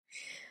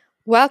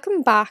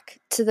Welcome back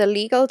to the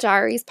Legal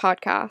Diaries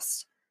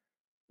podcast.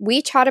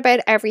 We chat about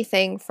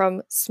everything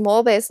from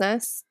small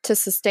business to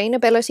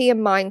sustainability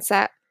and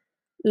mindset,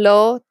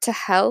 law to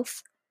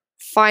health,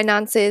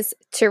 finances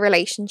to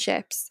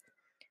relationships.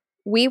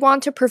 We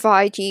want to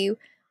provide you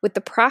with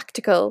the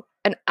practical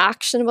and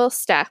actionable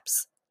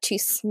steps to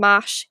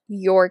smash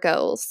your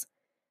goals.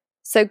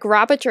 So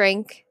grab a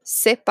drink,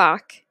 sit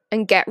back,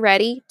 and get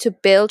ready to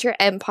build your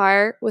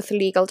empire with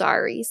Legal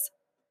Diaries.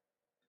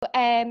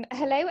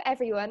 Hello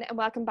everyone, and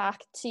welcome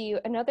back to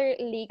another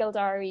Legal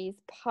Diaries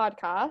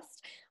podcast.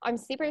 I'm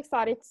super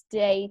excited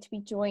today to be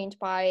joined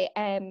by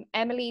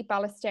Emily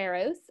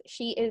Ballesteros.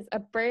 She is a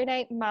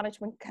burnout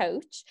management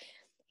coach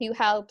who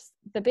helps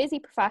the busy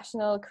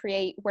professional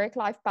create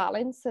work-life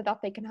balance so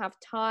that they can have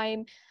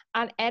time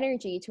and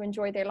energy to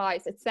enjoy their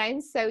lives. It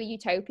sounds so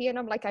utopian.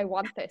 I'm like, I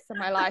want this in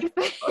my life.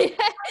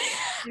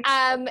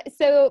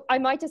 So I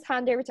might just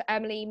hand over to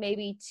Emily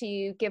maybe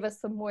to give us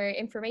some more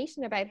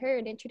information about her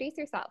and introduce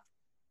herself.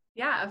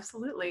 Yeah,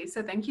 absolutely.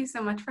 So thank you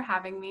so much for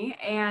having me.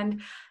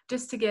 And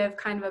just to give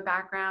kind of a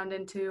background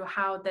into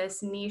how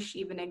this niche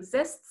even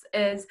exists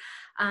is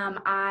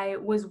I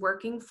was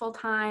working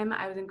full-time.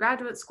 I was in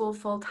graduate school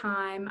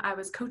full-time. I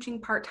was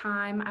coaching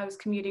part-time. I was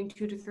commuting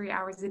 2 to 3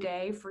 hours a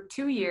day for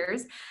 2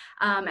 years.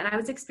 And I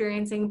was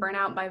experiencing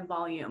burnout by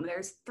volume.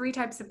 There's 3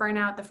 types of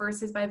burnout. The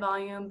first is by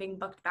volume, being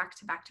booked back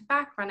to back to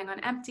back, running on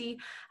empty.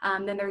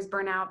 Then there's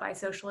burnout by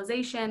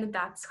socialization.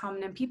 That's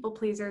common in people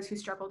pleasers who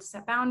struggle to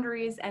set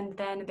boundaries. And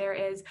then there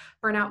is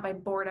burnout by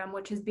boredom,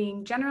 which is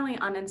being generally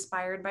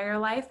uninspired by your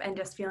life and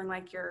just feeling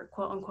like you're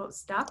quote unquote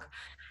stuck.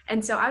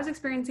 And so I was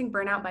experiencing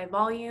burnout by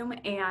volume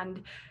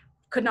and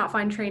could not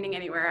find training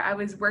anywhere. I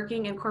was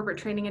working in corporate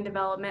training and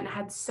development,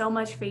 had so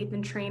much faith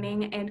in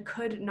training, and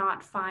could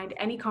not find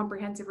any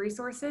comprehensive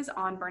resources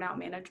on burnout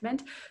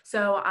management.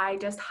 So I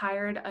just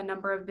hired a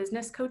number of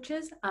business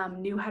coaches,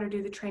 knew how to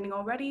do the training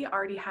already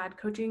had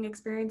coaching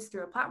experience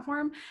through a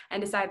platform,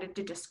 and decided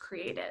to just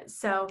create it.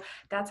 So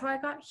that's how I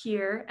got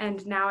here.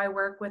 And now I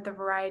work with a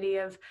variety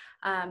of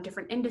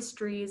different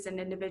industries and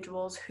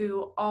individuals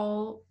who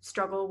all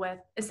struggle with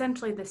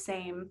essentially the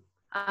same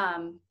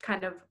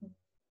kind of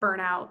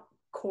burnout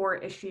core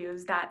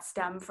issues that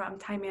stem from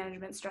time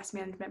management, stress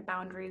management,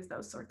 boundaries,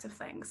 those sorts of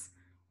things.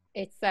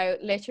 It's so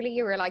literally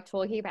you were like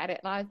talking about it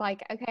and I was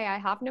like, okay, I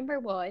have number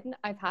 1,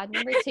 I've had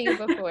number 2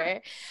 before.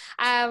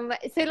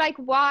 So like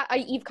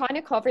you've kind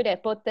of covered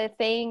it, but the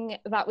thing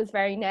that was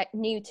very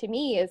new to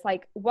me is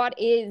like, what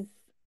is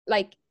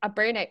like a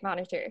burnout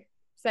manager?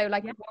 So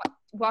like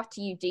what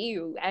do you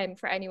do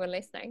for anyone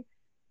listening?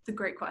 It's a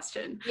great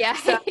question. Yeah.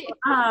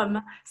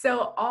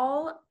 So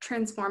all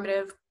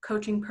transformative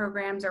coaching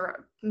programs,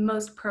 or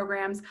most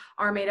programs,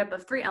 are made up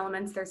of 3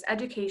 elements. There's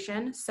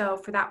education. So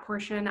for that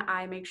portion,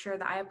 I make sure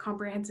that I have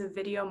comprehensive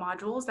video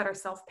modules that are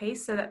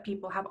self-paced so that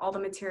people have all the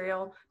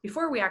material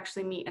before we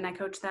actually meet and I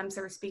coach them,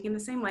 so we're speaking the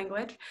same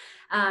language.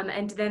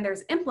 And then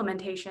there's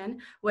implementation,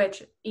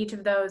 which each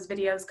of those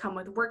videos come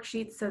with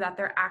worksheets so that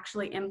they're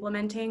actually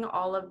implementing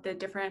all of the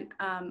different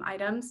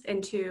items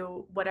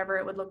into whatever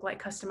it would look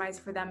like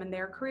customized for them in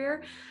their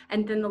career.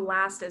 And then the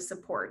last is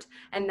support.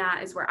 And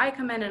that is where I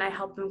come in and I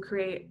help them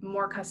create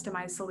more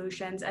customized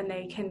solutions, and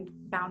they can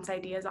bounce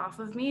ideas off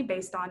of me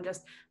based on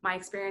just my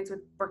experience with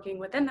working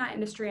within that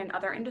industry and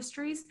other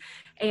industries.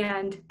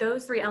 And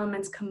those 3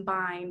 elements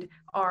combined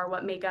are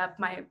what make up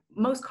my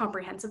most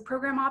comprehensive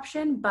program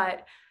option.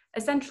 But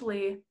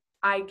essentially,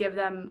 I give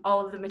them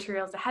all of the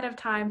materials ahead of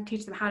time,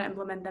 teach them how to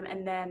implement them,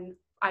 and then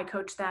I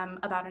coach them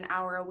about an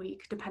hour a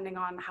week, depending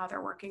on how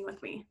they're working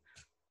with me.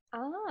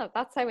 Ah,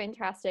 that's so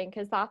interesting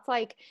because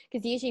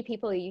because usually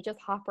people, you just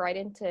hop right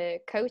into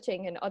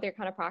coaching and other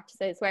kind of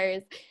practices.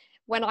 Whereas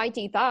when I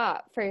do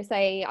that for,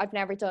 say, I've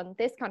never done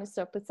this kind of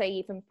stuff, but say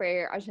even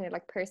for, I don't know,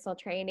 like personal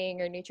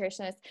training or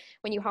nutritionist,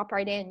 when you hop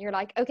right in, you're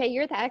like, okay,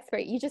 you're the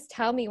expert. You just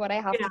tell me what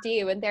I have to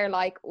do. And they're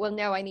like, well,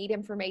 no, I need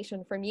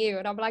information from you.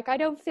 And I'm like, I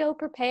don't feel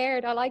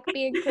prepared. I like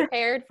being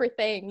prepared for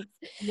things.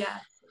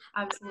 Yes,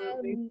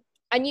 absolutely.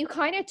 And you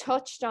kind of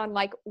touched on,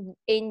 like,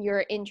 in your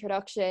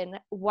introduction,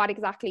 what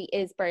exactly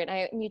is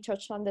burnout, and you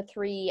touched on the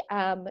 3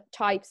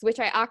 types, which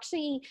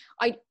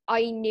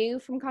I knew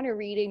from kind of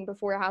reading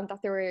beforehand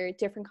that there were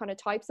different kind of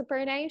types of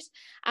burnout,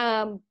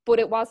 but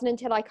it wasn't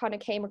until I kind of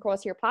came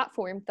across your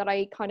platform that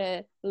I kind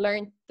of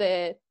learned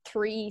the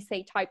 3,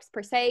 say, types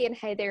per se and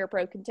how they're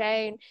broken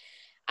down.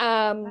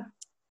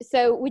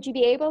 So would you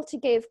be able to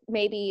give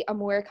maybe a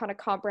more kind of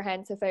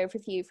comprehensive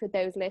overview for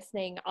those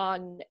listening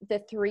on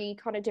the 3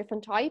 kind of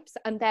different types?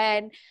 And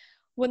then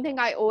one thing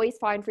I always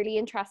find really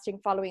interesting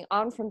following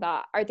on from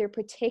that, are there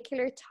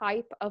particular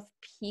type of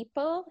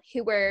people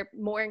who were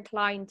more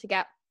inclined to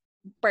get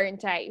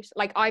burnt out?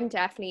 Like, I'm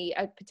definitely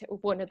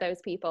one of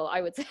those people, I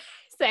would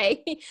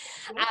say.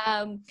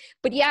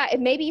 But yeah,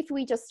 maybe if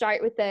we just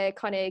start with the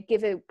kind of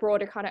give a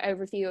broader kind of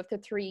overview of the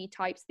 3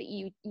 types that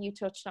you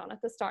touched on at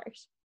the start.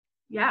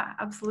 Yeah,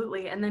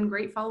 absolutely. And then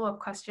great follow-up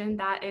question.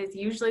 That is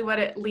usually what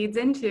it leads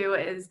into,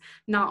 is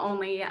not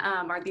only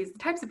are these the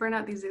types of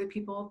burnout, these are the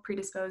people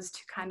predisposed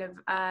to kind of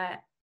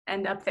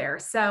end up there.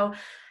 So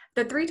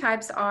The three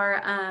types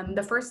are,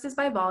 the first is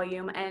by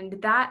volume,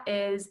 and that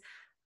is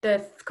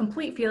the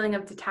complete feeling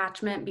of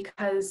detachment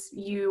because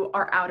you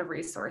are out of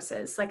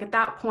resources. Like at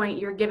that point,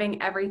 you're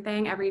giving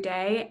everything every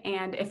day.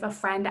 And if a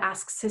friend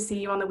asks to see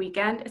you on the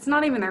weekend, it's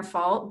not even their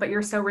fault, but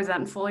you're so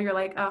resentful. You're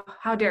like, oh,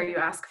 how dare you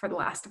ask for the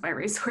last of my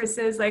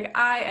resources?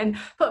 And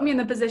put me in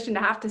the position to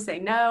have to say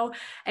no.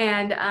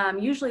 And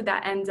usually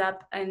that ends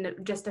up in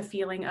just a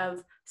feeling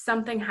of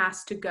something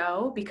has to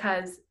go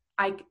because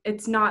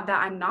it's not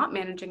that I'm not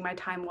managing my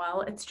time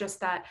well. It's just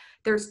that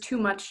there's too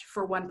much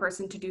for one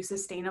person to do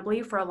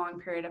sustainably for a long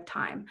period of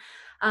time.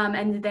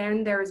 And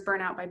then there's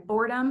burnout by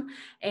boredom.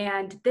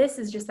 And this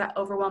is just that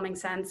overwhelming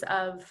sense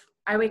of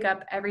I wake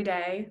up every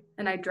day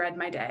and I dread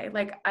my day.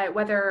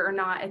 Whether or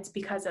not it's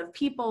because of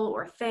people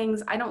or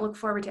things, I don't look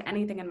forward to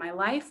anything in my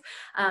life.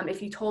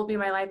 If you told me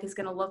my life is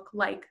going to look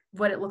like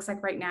what it looks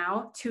like right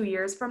now, 2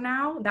 years from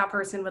now, that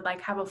person would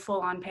have a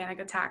full-on panic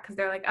attack because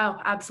they're like, oh,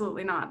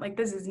 absolutely not.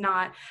 This is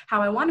not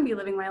how I want to be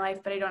living my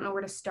life, but I don't know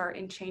where to start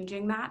in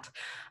changing that.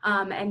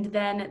 And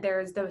then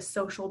there's the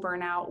social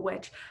burnout,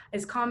 which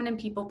is common in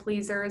people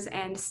pleasers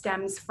and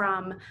stems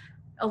from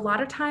a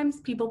lot of times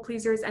people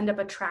pleasers end up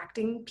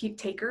attracting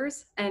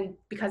takers and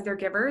because they're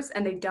givers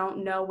and they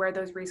don't know where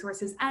those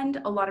resources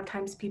end. A lot of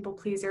times people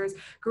pleasers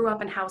grew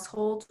up in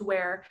households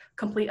where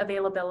complete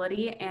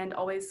availability and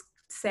always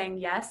saying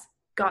yes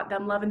got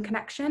them love and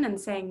connection, and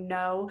saying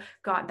no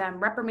got them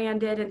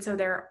reprimanded. And so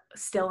they're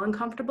still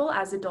uncomfortable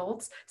as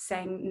adults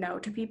saying no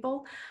to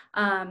people.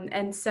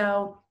 And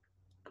so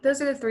those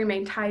are the three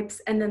main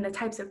types. And then the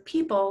types of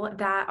people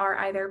that are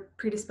either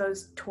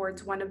predisposed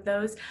towards one of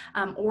those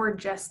or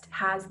just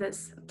has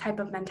this type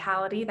of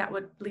mentality that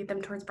would lead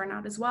them towards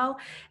burnout as well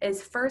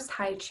is first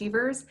high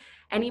achievers.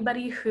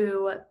 Anybody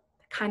who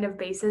kind of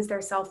bases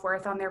their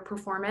self-worth on their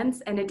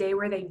performance, and a day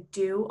where they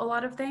do a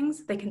lot of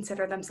things, they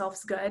consider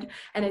themselves good,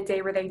 and a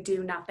day where they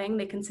do nothing,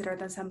 they consider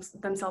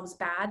themselves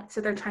bad.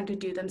 So they're trying to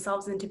do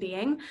themselves into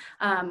being,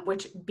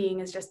 which being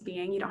is just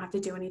being. You don't have to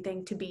do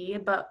anything to be,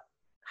 but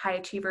high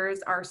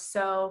achievers are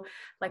so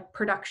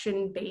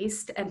production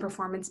based and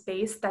performance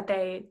based that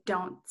they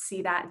don't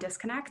see that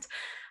disconnect.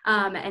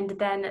 And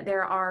then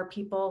there are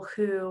people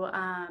who,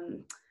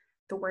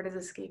 the word is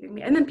escaping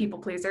me, and then people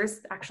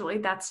pleasers, actually,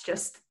 that's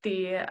just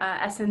the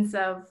essence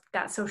of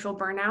that social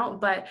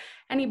burnout. But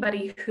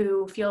anybody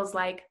who feels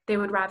like they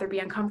would rather be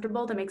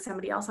uncomfortable to make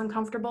somebody else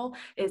uncomfortable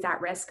is at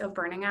risk of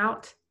burning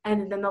out.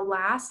 And then the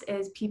last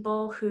is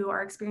people who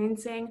are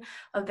experiencing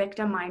a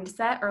victim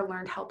mindset or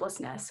learned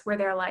helplessness, where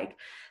they're like,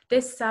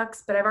 this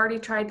sucks, but I've already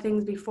tried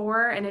things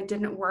before and it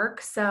didn't work.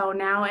 So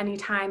now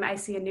anytime I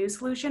see a new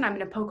solution, I'm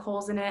going to poke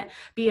holes in it,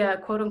 be a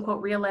quote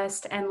unquote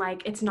realist, and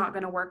it's not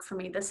going to work for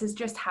me. This is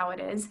just how it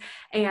is.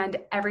 And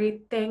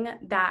everything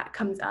that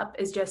comes up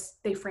is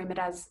just, they frame it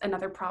as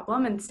another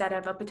problem instead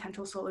of a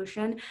potential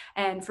solution.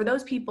 And for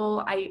those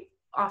people, I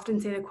often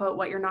say the quote,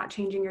 what you're not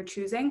changing, you're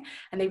choosing.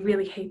 And they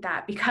really hate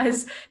that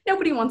because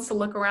nobody wants to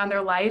look around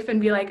their life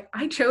and be like,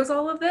 I chose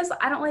all of this.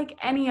 I don't like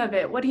any of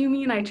it. What do you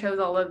mean I chose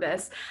all of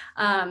this?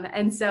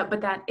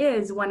 But that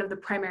is one of the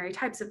primary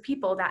types of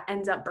people that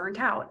ends up burnt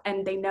out,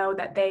 and they know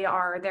that they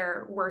are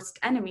their worst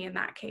enemy in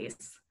that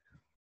case.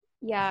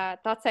 Yeah,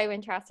 that's so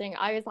interesting.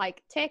 I was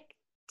like, tick.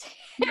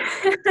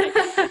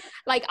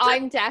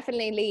 I'm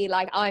definitely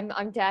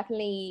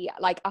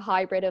a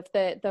hybrid of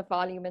the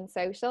volume and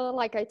social.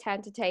 I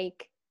tend to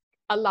take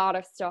a lot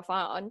of stuff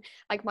on,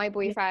 my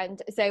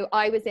boyfriend. So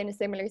I was in a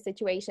similar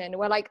situation.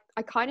 Well, I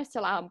kind of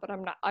still am, but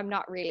I'm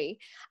not really.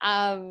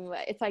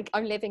 It's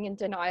I'm living in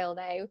denial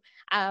now.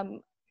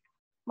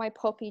 My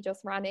puppy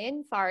just ran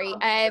in, sorry.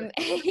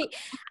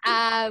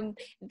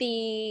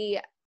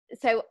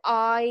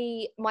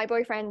 My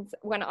boyfriend,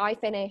 when I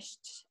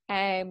finished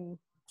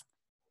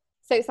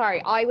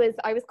I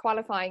was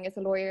qualifying as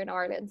a lawyer in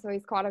Ireland. So I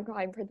was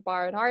qualifying for the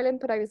bar in Ireland,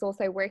 but I was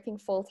also working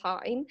full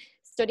time,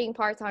 studying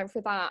part time for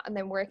that, and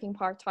then working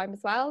part time as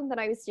well. And then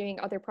I was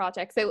doing other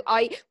projects. So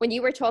when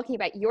you were talking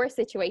about your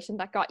situation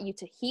that got you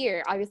to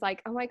here, I was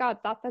like, oh my God,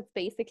 that's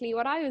basically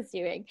what I was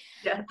doing.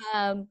 Yes.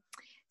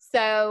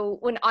 So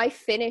when I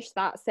finished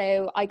that,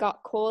 so I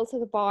got called to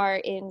the bar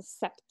in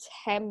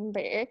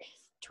September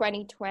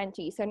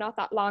 2020, so not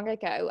that long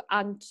ago.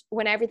 And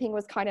when everything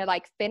was kind of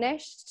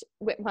finished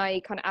with my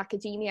kind of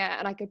academia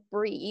and I could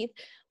breathe,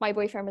 my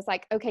boyfriend was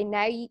like, okay,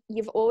 now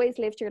you've always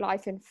lived your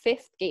life in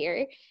fifth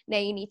gear, now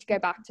you need to go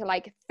back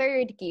to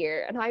third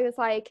gear. And I was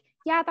like,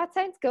 yeah, that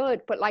sounds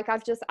good, but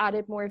I've just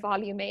added more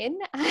volume in.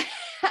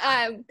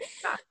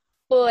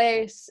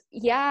 But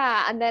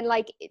yeah, and then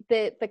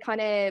the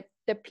kind of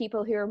the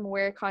people who are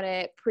more kind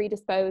of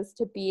predisposed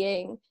to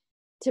being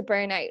to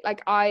burnout,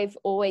 I've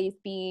always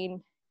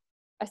been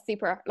a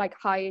super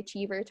high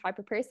achiever type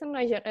of person.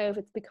 I don't know if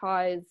it's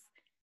because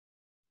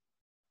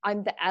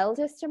I'm the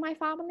eldest in my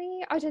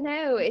family. I don't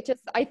know. It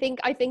just, I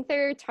think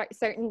there are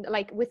certain,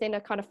 within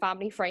a kind of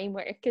family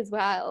framework as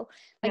well,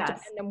 Yes.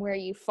 Depending on where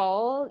you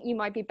fall, you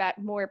might be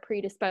more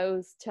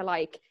predisposed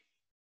to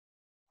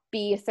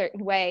be a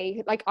certain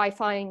way. I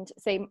find,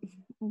 say,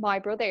 my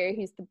brother,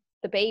 who's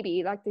the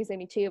baby, like there's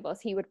only two of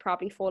us, he would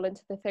probably fall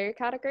into the third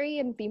category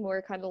and be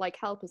more kind of like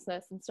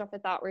helplessness and stuff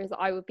like that, whereas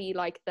I would be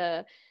like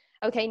the,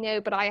 okay,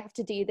 no, but I have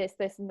to do this,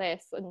 this and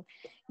this. And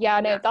yeah,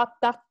 no,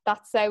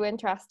 that's so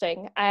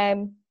interesting.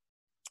 And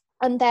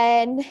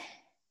then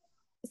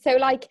so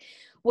like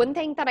one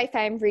thing that I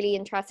found really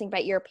interesting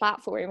about your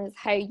platform is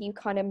how you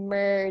kind of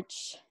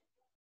merge,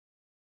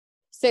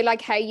 so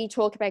like how you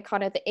talk about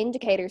kind of the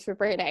indicators for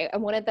burnout.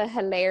 And one of the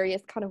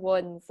hilarious kind of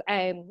ones,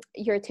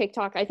 your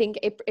TikTok, I think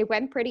it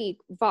went pretty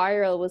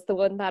viral, was the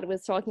one that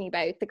was talking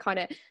about the kind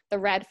of the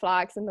red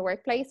flags in the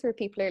workplace, where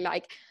people are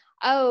like,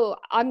 oh,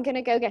 I'm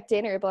gonna go get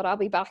dinner, but I'll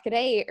be back at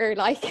 8, or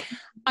like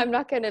I'm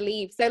not gonna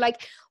leave. So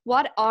like,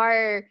 what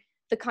are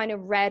the kind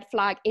of red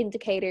flag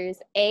indicators,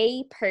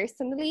 A,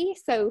 personally,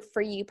 so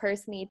for you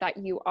personally, that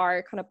you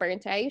are kind of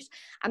burnt out,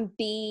 and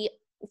B,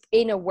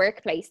 in a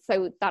workplace,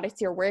 so that it's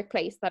your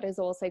workplace that is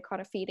also kind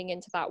of feeding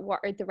into that?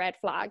 What are the red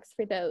flags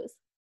for those?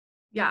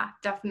 Yeah,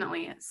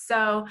 definitely.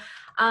 So,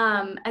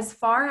 as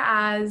far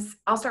as,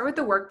 I'll start with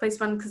the workplace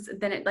one, because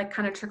then it like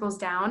kind of trickles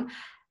down.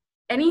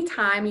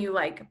 Anytime you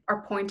like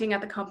are pointing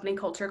at the company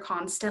culture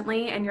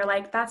constantly and you're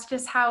like, that's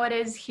just how it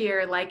is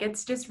here, like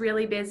it's just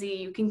really busy,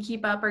 you can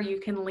keep up or you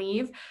can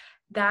leave,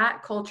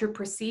 that culture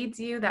precedes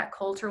you, that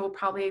culture will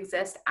probably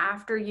exist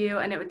after you,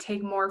 and it would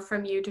take more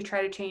from you to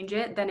try to change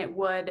it than it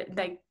would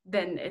like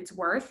than it's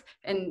worth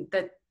in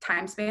the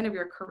time span of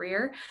your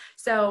career.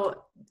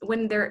 So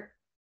when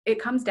it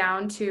comes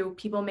down to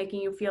people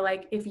making you feel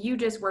like if you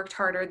just worked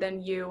harder,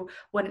 then you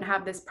wouldn't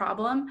have this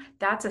problem.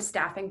 That's a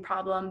staffing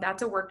problem.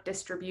 That's a work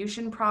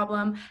distribution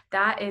problem.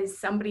 That is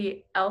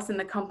somebody else in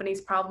the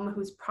company's problem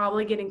who's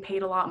probably getting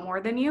paid a lot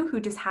more than you, who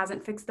just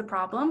hasn't fixed the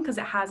problem because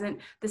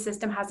the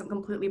system hasn't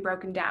completely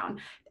broken down.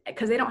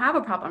 Because they don't have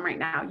a problem right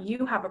now.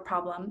 You have a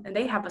problem and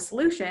they have a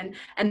solution.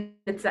 And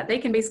it's that they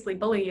can basically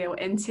bully you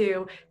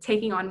into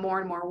taking on more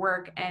and more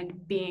work and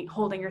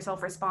holding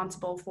yourself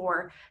responsible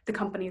for the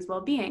company's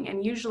well-being.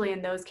 And usually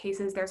in those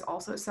cases, there's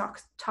also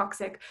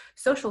toxic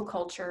social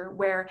culture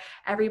where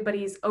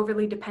everybody's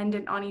overly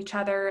dependent on each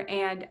other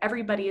and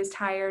everybody is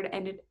tired,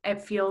 and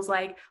it feels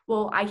like,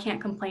 well, I can't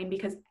complain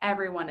because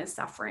everyone is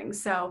suffering,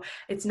 so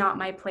it's not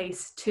my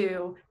place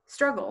to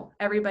struggle.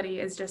 Everybody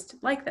is just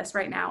like this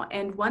right now.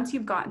 And once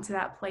you've gotten to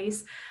that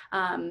place,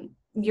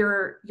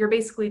 you're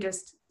basically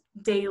just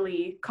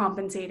daily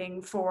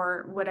compensating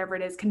for whatever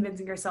it is,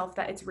 convincing yourself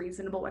that it's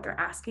reasonable what they're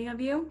asking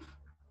of you.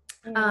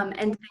 And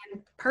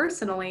then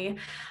personally,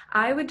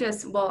 I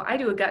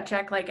do a gut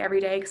check like every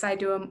day, because I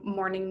do a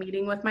morning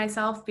meeting with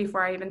myself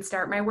before I even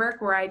start my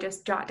work, where I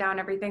just jot down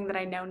everything that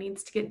I know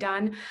needs to get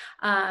done.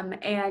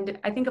 And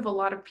I think if a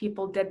lot of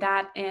people did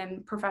that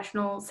in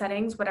professional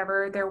settings,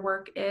 whatever their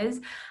work is,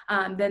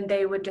 then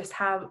they would just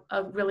have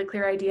a really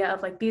clear idea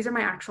of like, these are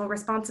my actual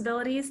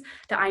responsibilities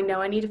that I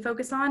know I need to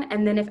focus on.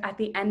 And then if at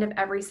the end of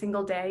every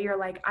single day, you're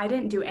like, I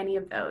didn't do any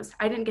of those,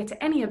 I didn't get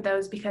to any of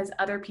those because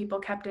other people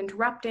kept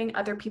interrupting,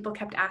 other people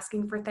kept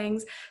asking for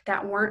things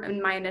that weren't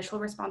in my initial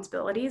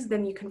responsibilities,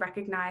 then you can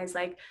recognize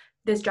like,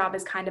 this job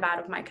is kind of out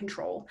of my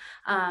control.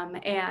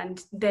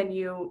 And then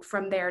you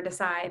from there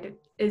decide,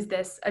 is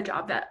this a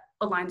job that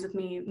aligns with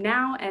me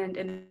now, and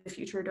in the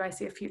future, do I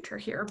see a future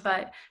here?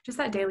 But just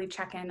that daily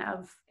check-in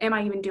of, am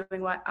I even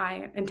doing what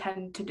I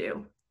intend to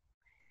do?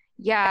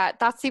 Yeah,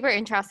 that's super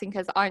interesting,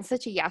 because I'm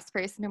such a yes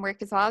person in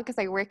work as well, because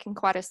I work in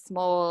quite a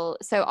small,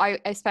 so I,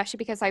 especially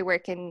because I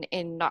work in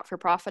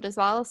not-for-profit as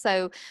well,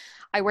 so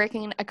I work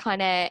in a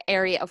kind of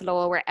area of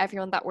law where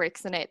everyone that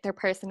works in it, their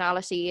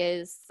personality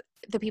is,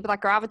 the people that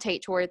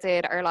gravitate towards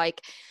it are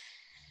like,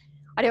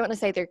 I don't want to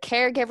say they're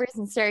caregivers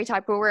and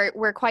stereotype, but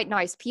we're quite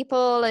nice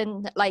people,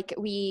 and like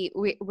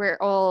we're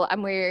all,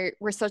 and we're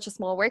such a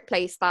small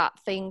workplace that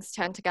things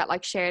tend to get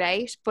like shared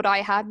out. But I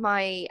had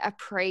my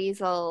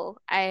appraisal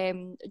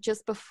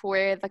just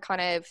before the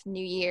kind of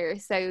new year,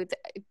 so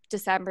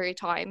December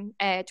time,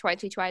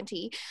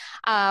 2020,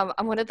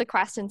 and one of the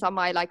questions on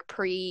my like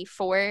the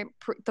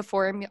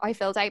form I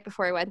filled out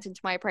before I went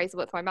into my appraisal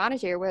with my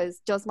manager was,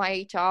 does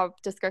my job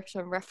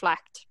description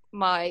reflect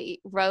my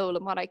role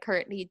and what I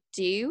currently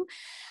do?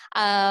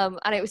 And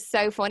it was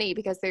so funny,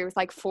 because there was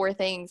like 4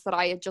 things that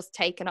I had just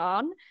taken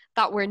on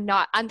that were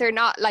not, and they're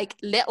not like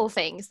little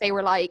things, they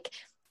were like,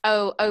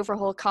 oh,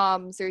 overhaul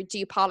comms, or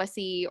do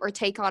policy, or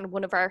take on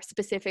one of our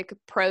specific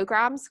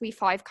programs. We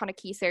 5 kind of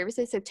key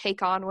services, so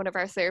take on one of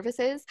our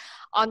services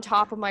on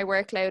top of my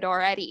workload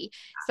already.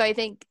 So I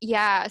think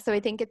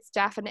it's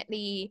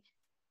definitely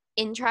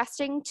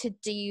interesting to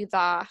do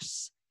that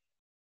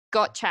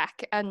gut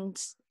check and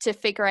to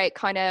figure out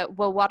kind of,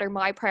 well, what are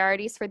my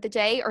priorities for the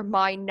day, or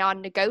my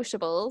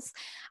non-negotiables?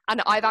 And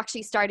I've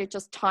actually started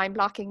just time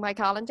blocking my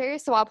calendar,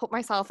 so I'll put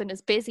myself in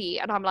as busy,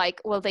 and I'm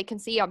like, well, they can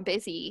see I'm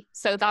busy,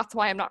 so that's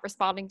why I'm not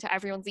responding to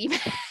everyone's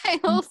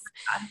emails.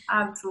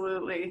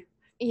 Absolutely.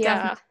 Yeah.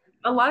 Definitely.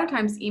 A lot of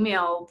times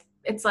email,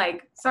 it's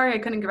like, sorry, I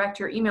couldn't get back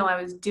to your email,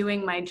 I was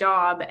doing my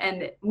job,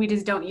 and we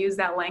just don't use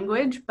that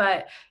language.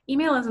 But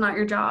email is not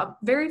your job.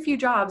 Very few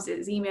jobs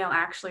is email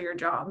actually your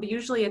job. But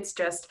usually it's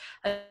just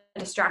a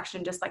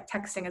distraction, just like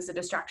texting is a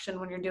distraction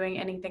when you're doing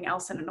anything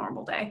else in a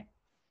normal day.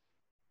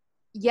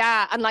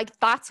 Yeah, and like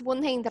that's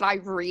one thing that I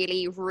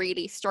really,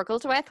 really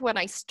struggled with when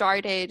I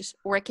started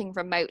working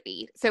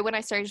remotely. So when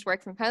I started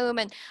working from home,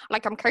 and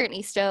like I'm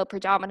currently still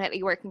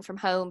predominantly working from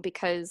home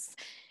because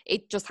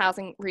it just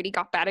hasn't really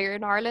got better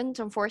in Ireland,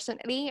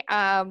 unfortunately.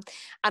 And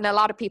a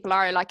lot of people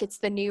are like, it's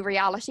the new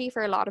reality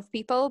for a lot of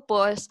people.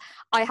 But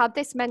I had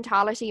this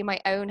mentality in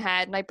my own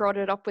head, and I brought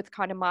it up with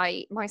kind of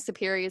my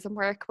superiors in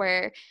work,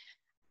 where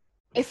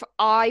if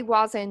I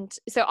wasn't,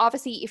 so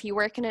obviously if you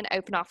work in an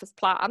open office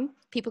plan,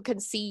 people can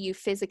see you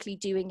physically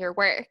doing your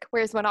work.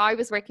 Whereas when I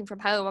was working from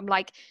home, I'm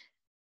like,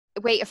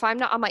 wait, if I'm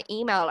not on my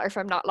email or if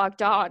I'm not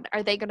logged on,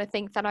 are they going to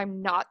think that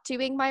I'm not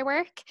doing my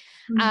work?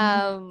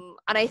 Mhm.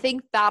 And I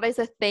think that is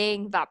a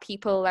thing that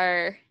people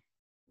are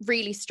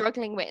really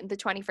struggling with in the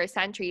 21st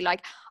century.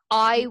 Like,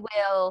 I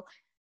will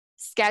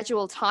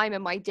schedule time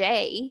in my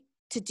day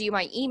to do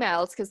my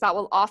emails because that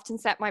will often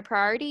set my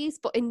priorities,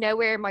 but in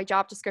nowhere in my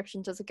job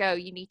description does it go,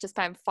 you need to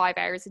spend 5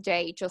 hours a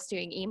day just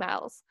doing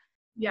emails.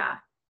 Yeah,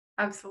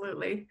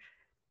 absolutely.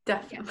 Yeah.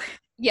 Definitely.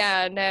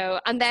 Yeah,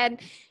 no. And then,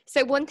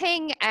 so one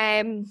thing,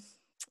 then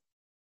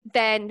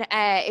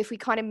if we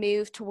kind of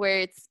move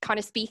towards kind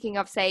of speaking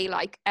of, say,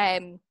 like,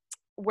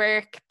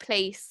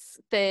 workplace,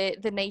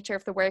 the nature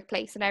of the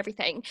workplace and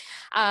everything,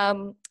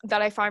 that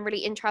I find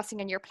really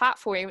interesting in your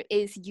platform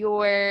is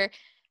your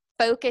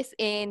focus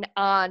in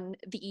on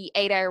the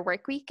 8 hour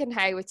work week and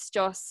how it's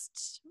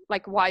just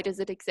like, why does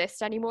it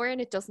exist anymore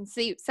and it doesn't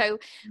suit. So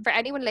for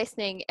anyone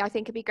listening, I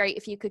think it'd be great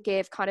if you could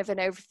give kind of an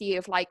overview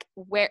of like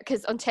where,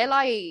 because until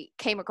I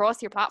came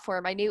across your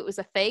platform I knew it was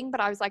a thing, but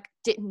I was like,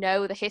 didn't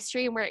know the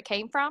history and where it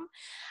came from.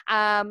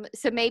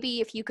 So maybe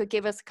if you could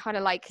give us kind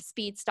of like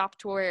speed stop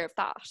tour of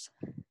that.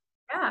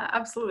 Yeah,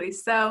 absolutely.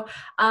 So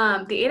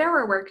the 8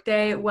 hour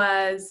workday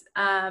was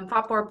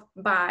fought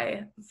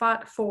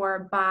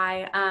for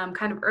by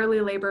kind of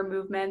early labor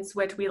movements,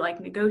 which we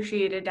like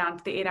negotiated down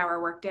to the 8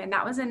 hour workday. And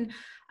that was in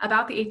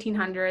about the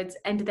 1800s.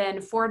 And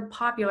then Ford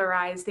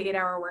popularized the 8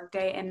 hour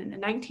workday in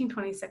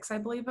 1926, I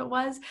believe it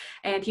was.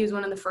 And he was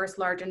one of the first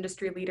large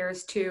industry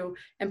leaders to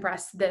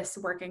impress this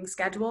working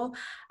schedule.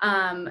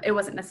 It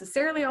wasn't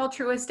necessarily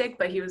altruistic,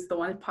 but he was the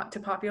one to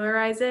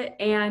popularize it.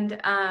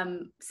 And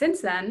since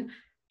then,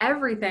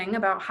 everything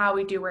about how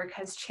we do work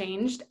has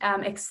changed,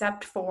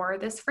 except for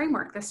this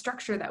framework, the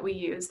structure that we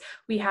use.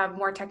 We have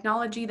more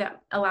technology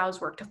that allows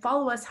work to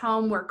follow us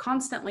home. We're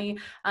constantly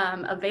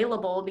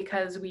available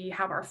because we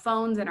have our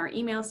phones and our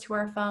emails to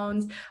our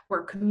phones.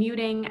 We're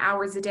commuting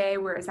hours a day,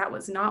 whereas that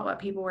was not what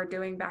people were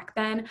doing back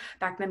then.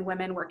 Back then,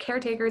 women were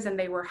caretakers and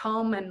they were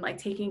home and like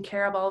taking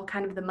care of all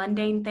kind of the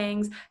mundane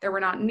things. There were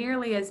not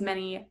nearly as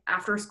many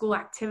after school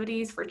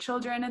activities for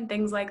children and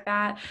things like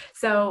that.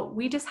 So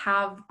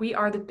we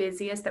are the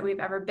busiest that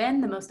we've ever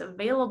been, the most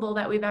available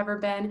that we've ever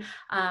been,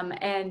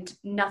 and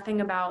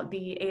nothing about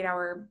the 8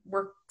 hour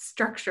work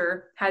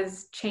structure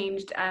has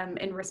changed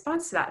in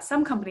response to that.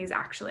 Some companies,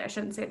 actually, I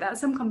shouldn't say that,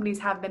 some companies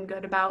have been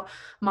good about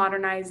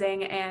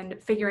modernizing and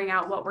figuring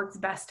out what works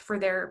best for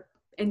their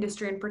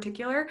industry in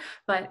particular,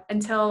 but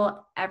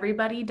until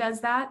everybody does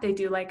that, they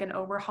do like an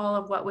overhaul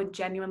of what would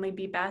genuinely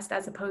be best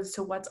as opposed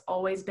to what's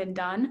always been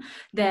done,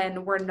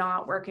 then we're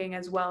not working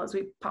as well as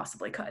we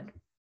possibly could.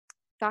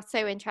 That's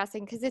so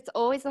interesting because it's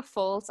always a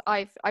fault.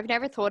 I've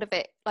never thought of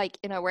it like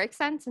in a work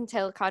sense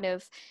until kind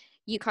of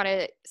you kind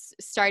of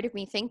started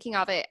me thinking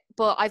of it.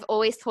 But I've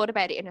always thought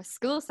about it in a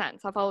school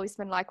sense. I've always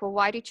been like, well,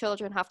 why do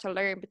children have to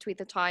learn between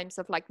the times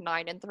of like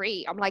 9 and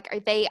 3? I'm like, are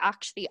they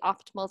actually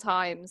optimal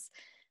times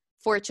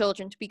for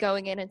children to be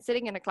going in and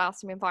sitting in a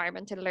classroom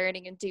environment and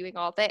learning and doing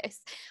all this?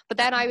 But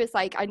then I was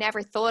like, I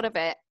never thought of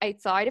it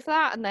outside of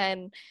that. And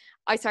then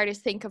I started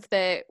to think of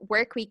the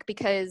work week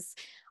because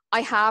I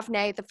have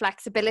now the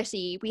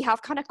flexibility. We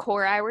have kind of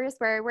core hours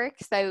where I work.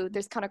 So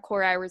there's kind of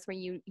core hours where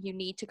you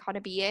need to kind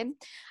of be in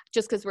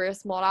just because we're a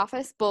small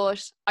office.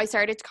 But I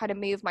started to kind of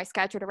move my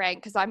schedule around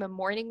because I'm a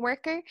morning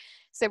worker.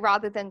 So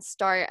rather than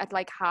start at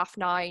like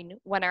 9:30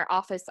 when our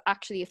office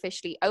actually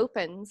officially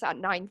opens at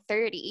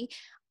 9:30,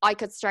 I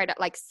could start at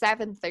like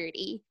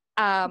 7:30.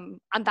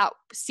 And that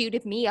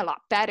suited me a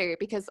lot better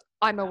because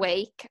I'm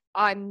awake.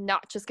 I'm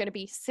not just going to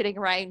be sitting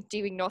around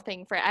doing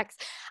nothing for X.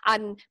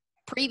 And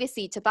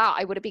previously to that,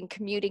 I would have been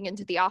commuting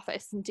into the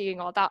office and doing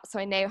all that. So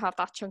I now have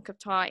that chunk of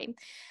time.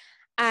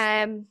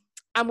 And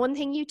one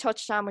thing you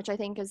touched on, which I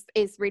think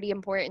is really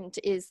important,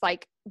 is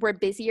like we're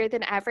busier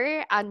than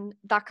ever. And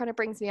that kind of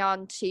brings me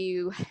on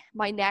to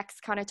my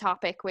next kind of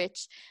topic,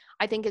 which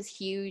I think is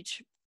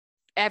huge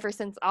ever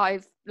since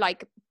I've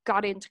like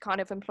got into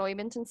kind of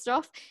employment and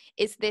stuff,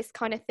 is this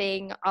kind of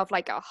thing of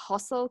like a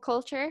hustle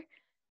culture.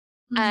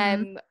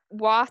 Mm-hmm.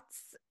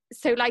 What's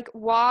so like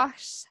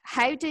what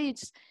how did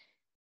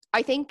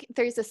I think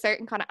there's a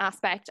certain kind of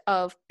aspect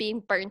of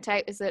being burnt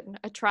out is an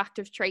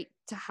attractive trait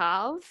to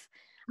have.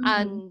 Mm-hmm.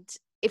 And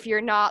if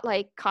you're not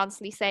like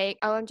constantly saying,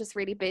 oh, I'm just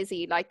really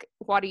busy, like,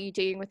 what are you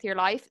doing with your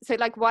life? So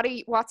like,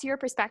 what's your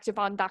perspective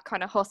on that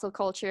kind of hustle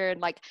culture and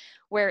like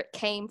where it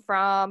came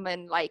from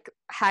and like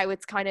how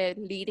it's kind of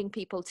leading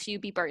people to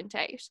be burnt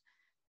out?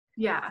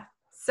 Yeah.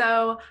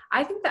 So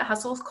I think that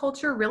hustle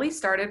culture really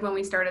started when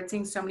we started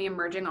seeing so many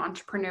emerging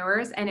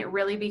entrepreneurs, and it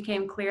really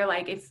became clear,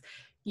 like, if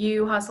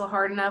you hustle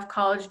hard enough,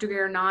 college degree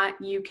or not,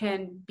 you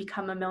can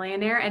become a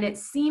millionaire. And it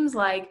seems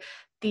like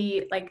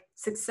the like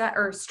success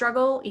or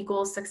struggle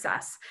equals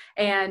success.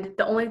 And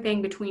the only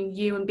thing between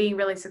you and being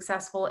really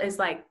successful is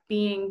like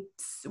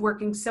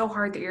working so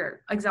hard that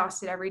you're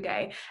exhausted every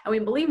day. And we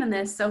believe in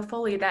this so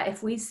fully that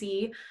if we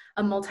see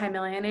a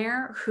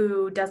multimillionaire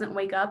who doesn't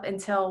wake up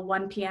until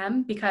 1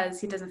 p.m.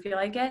 because he doesn't feel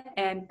like it,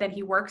 and then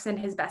he works in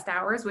his best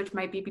hours, which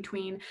might be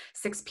between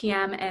 6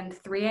 p.m. and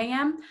 3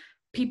 a.m.,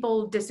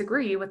 people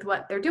disagree with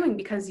what they're doing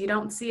because you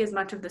don't see as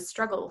much of the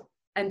struggle.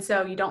 And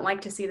so you don't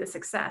like to see the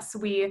success.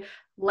 We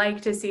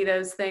like to see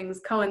those things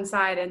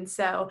coincide. And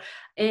so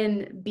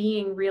in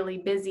being really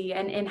busy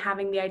and in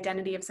having the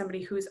identity of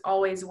somebody who's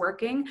always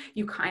working,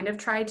 you kind of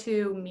try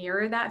to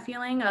mirror that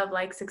feeling of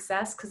like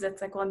success, because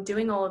it's like, well, I'm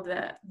doing all of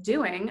the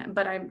doing,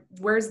 but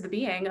where's the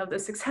being of the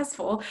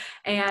successful?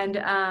 And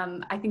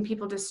I think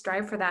people just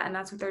strive for that, and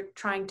that's what they're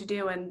trying to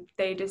do. And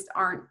they just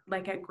aren't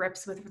like at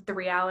grips with the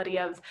reality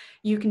of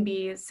you can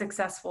be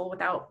successful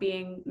without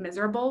being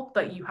miserable,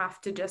 but you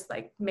have to just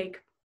like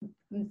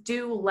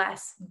do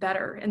less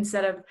better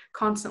instead of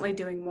constantly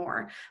doing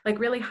more. Like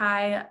really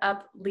high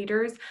up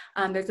leaders,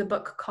 there's a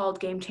book called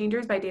Game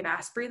Changers by Dave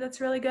Asprey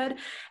that's really good.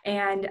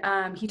 And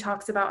he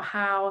talks about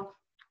how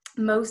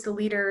most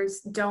leaders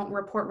don't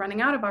report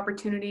running out of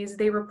opportunities.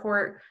 They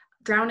report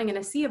drowning in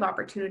a sea of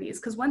opportunities.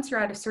 Because once you're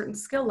at a certain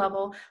skill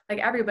level, like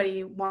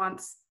everybody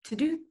wants to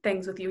do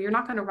things with you. You're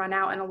not going to run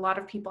out. And a lot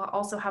of people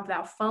also have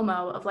that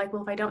FOMO of like,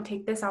 well, if I don't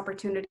take this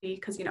opportunity,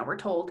 because, you know, we're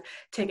told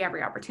take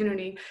every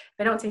opportunity. If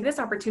I don't take this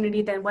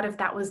opportunity, then what if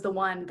that was the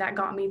one that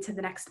got me to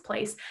the next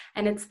place?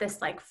 And it's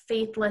this like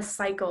faithless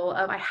cycle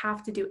of I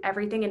have to do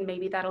everything and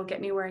maybe that'll get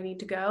me where I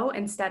need to go,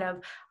 instead of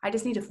I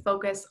just need to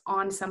focus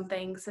on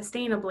something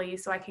sustainably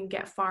so I can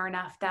get far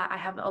enough that I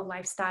have a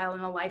lifestyle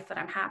and a life that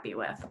I'm happy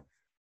with.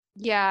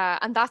 Yeah,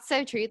 and that's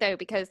so true though,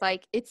 because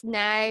like it's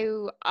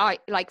now I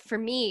like for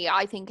me,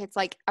 I think it's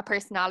like a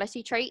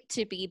personality trait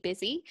to be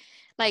busy.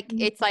 Like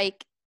it's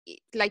like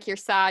you're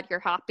sad, you're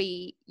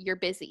happy, you're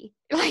busy.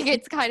 Like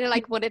it's kind of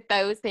like one of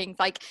those things.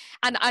 Like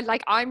and I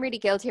like I'm really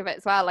guilty of it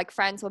as well. Like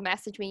friends will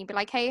message me and be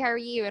like, "Hey, how are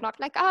you?" And I'll be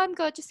like, "Oh, I'm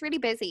good, just really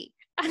busy."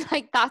 And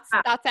like that's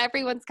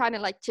everyone's kind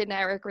of like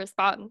generic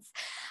response.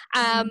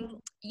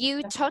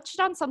 You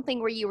touched on something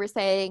where you were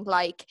saying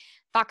like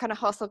that kind of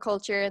hustle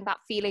culture and that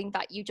feeling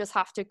that you just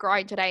have to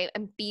grind it out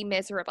and be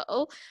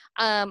miserable,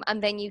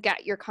 and then you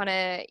get your kind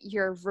of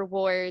your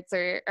rewards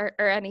or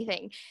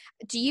anything.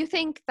 Do you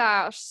think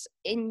that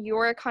in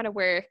your kind of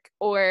work,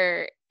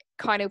 or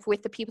kind of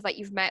with the people that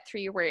you've met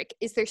through your work,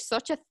 is there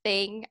such a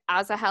thing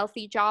as a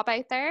healthy job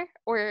out there,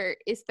 or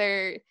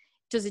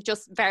does it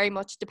just very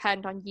much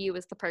depend on you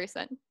as the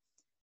person?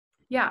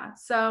 Yeah,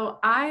 so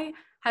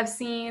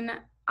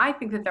I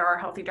think that there are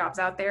healthy jobs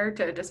out there,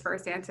 to just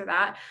first answer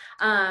that.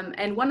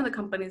 And one of the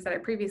companies that I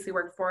previously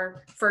worked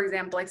for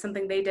example, like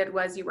something they did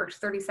was you worked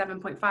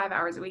 37.5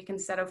 hours a week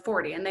instead of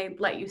 40, and they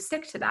let you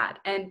stick to that.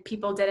 And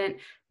people didn't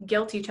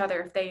guilt each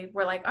other if they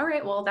were like, all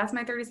right, well, that's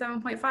my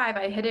 37.5.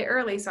 I hit it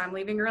early, so I'm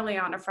leaving early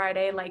on a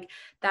Friday. Like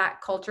that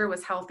culture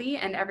was healthy,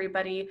 and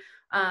everybody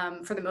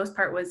for the most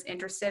part was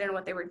interested in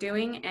what they were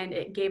doing, and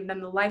it gave them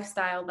the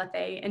lifestyle that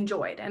they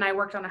enjoyed. And I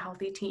worked on a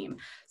healthy team.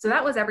 So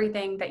that was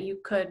everything that you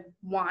could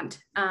want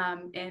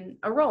in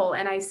a role.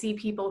 And I see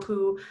people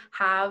who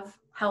have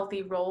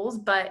healthy roles,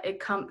 but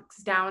it comes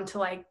down to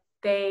like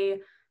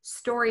they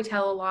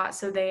storytell a lot,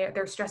 so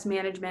their stress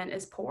management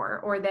is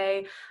poor, or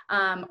they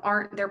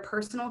aren't, their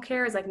personal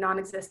care is like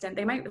non-existent.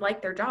 They might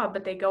like their job,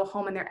 but they go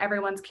home and they're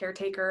everyone's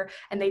caretaker,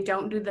 and they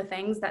don't do the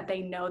things that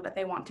they know that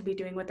they want to be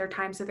doing with their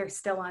time, so they're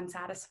still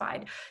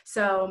unsatisfied.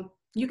 So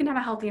you can have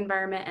a healthy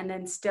environment and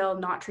then still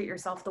not treat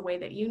yourself the way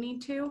that you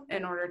need to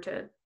in order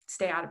to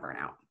stay out of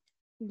burnout.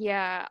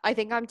 Yeah, I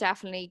think I'm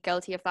definitely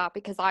guilty of that,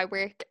 because I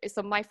work,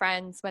 some of my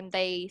friends, when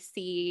they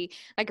see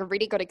like a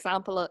really good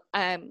example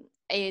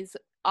is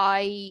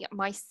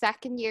my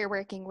second year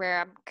working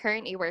where I'm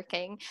currently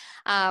working,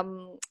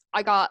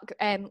 I got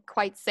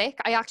quite sick.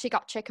 I actually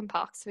got chicken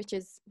pox, which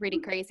is really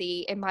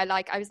crazy. In my,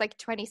 like, I was like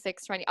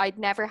 26, 20. I'd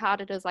never had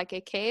it as like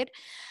a kid.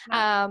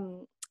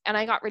 And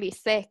I got really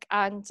sick,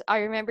 and I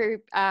remember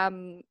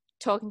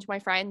talking to my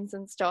friends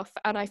and stuff,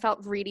 and I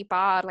felt really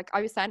bad. Like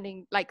I was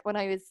sending, like when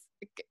I was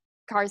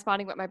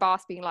corresponding with my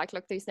boss, being like,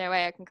 look, there's no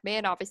way I can come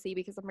in, obviously,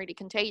 because I'm really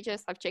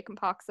contagious, I have chicken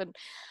pox, and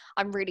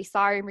I'm really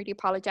sorry, I'm really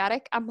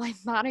apologetic. And my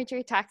manager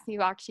texted me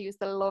back. She was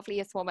the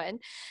loveliest woman.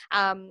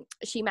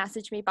 She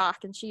messaged me back,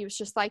 and she was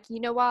just like, you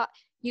know what,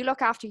 you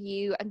look after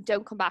you and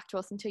don't come back to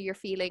us until you're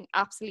feeling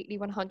absolutely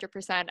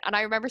 100%. And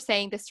I remember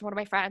saying this to one of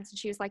my friends, and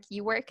she was like,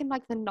 you work in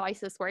like the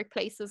nicest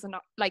workplaces in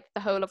like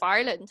the whole of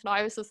Ireland. And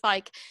I was just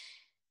like,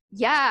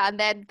 yeah. And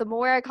then the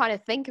more I kind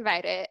of think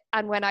about it,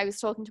 and when I was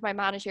talking to my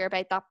manager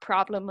about that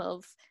problem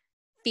of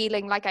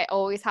feeling like I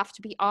always have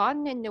to be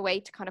on in a way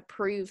to kind of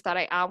prove that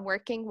I am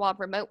working while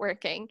remote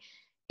working,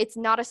 it's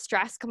not a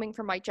stress coming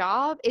from my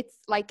job. It's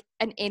like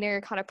an inner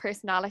kind of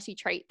personality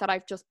trait that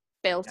I've just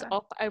built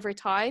up over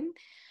time.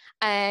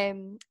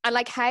 And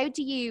like, how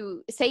do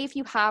you say, if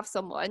you have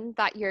someone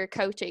that you're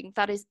coaching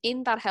that is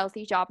in that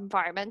healthy job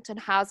environment and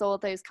has all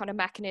those kind of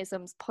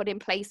mechanisms put in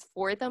place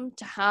for them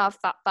to have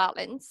that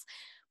balance,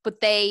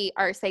 but they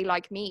are, say,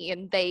 like me,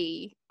 and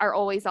they are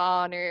always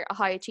on or a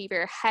high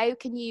achiever, how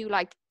can you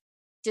like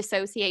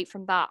dissociate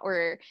from that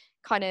or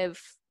kind of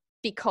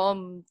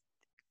become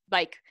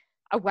like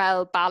a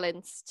well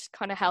balanced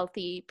kind of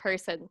healthy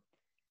person?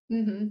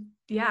 Mm-hmm.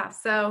 Yeah.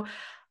 So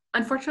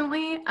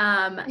unfortunately,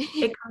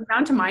 it comes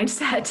down to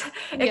mindset.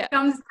 Yeah. It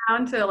comes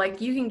down to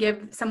like, you can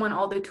give someone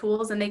all the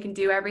tools and they can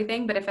do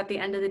everything, but if at the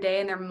end of the day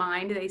in their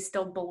mind they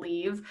still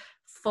believe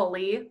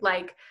fully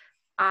like,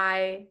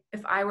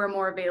 if I were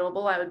more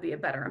available, I would be a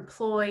better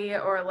employee,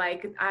 or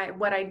like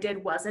what I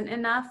did wasn't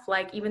enough,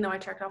 like even though I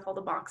checked off all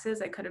the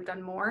boxes, I could have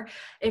done more.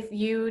 If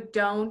you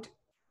don't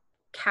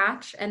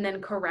catch and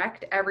then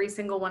correct every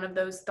single one of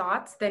those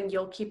thoughts, then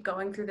you'll keep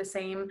going through the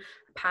same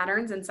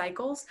patterns and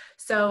cycles.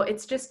 So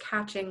it's just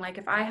catching, like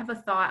if I have a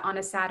thought on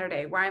a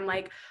Saturday where I'm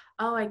like,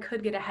 oh, I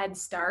could get a head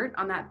start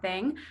on that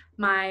thing,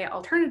 my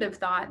alternative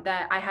thought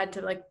that I had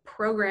to like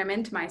program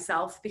into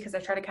myself, because I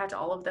try to catch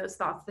all of those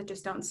thoughts that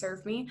just don't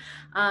serve me.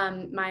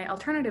 My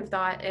alternative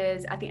thought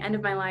is, at the end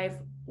of my life,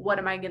 what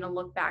am I going to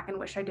look back and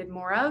wish I did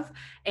more of?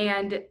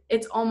 And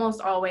it's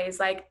almost always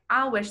like,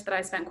 I'll wish that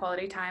I spent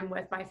quality time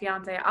with my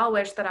fiance. I'll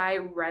wish that I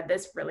read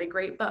this really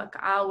great book.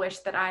 I'll wish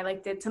that I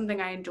like did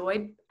something I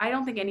enjoyed. I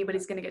don't think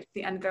anybody's going to get to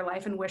the end of their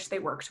life and wish they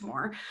worked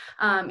more.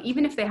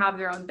 Even if they have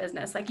their own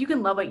business, like you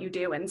can love what you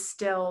do and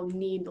still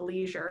need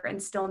leisure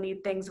and still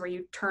need things where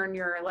you turn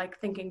your like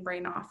thinking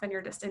brain off and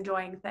you're just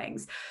enjoying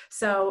things.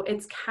 So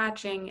it's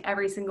catching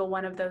every single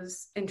one of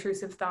those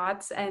intrusive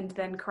thoughts and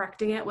then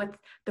correcting it with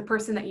the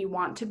person that you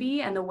want to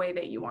be and the way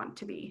that you want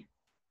to be.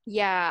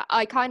 Yeah,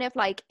 I kind of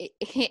like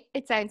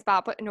it sounds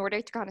bad, but in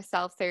order to kind of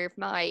self-serve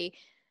my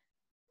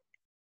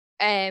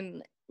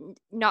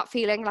not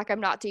feeling like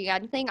I'm not doing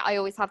anything, I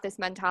always have this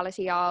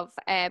mentality of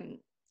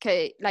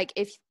like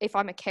if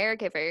I'm a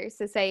caregiver,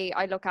 so say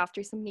I look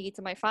after some needs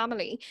in my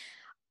family,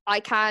 I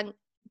can't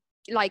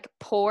like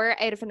pour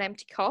out of an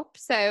empty cup.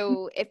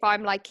 So if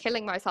I'm like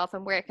killing myself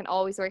and work and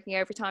always working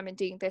overtime and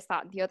doing this,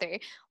 that, and the other,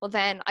 well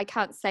then I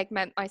can't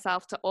segment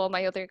myself to all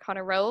my other kind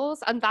of roles.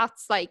 And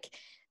that's like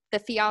the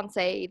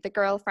fiance, the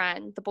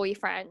girlfriend, the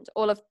boyfriend,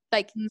 all of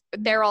like,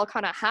 they're all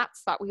kind of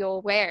hats that we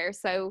all wear.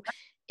 So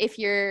if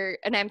you're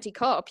an empty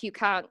cup, you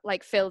can't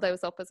like fill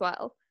those up as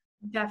well.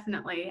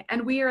 Definitely.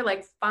 And we are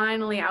like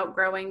finally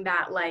outgrowing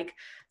that, like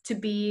to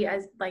be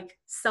as like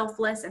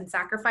selfless and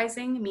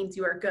sacrificing means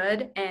you are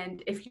good.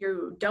 And if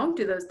you don't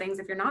do those things,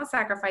 if you're not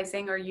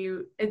sacrificing, or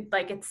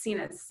it's seen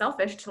as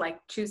selfish to like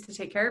choose to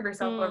take care of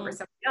yourself over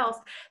somebody else,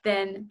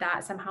 then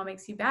that somehow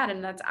makes you bad.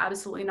 And that's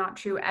absolutely not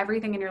true.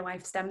 Everything in your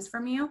life stems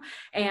from you.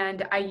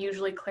 And I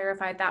usually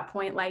clarify at that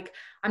point, like,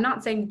 I'm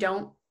not saying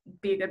don't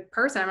be a good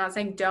person. I'm not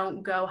saying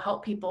don't go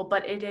help people,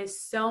 but it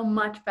is so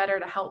much better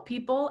to help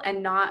people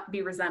and not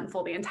be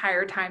resentful the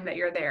entire time that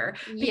you're there.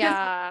 Because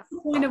Yeah. what's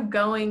the point of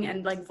going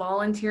and like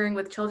volunteering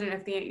with children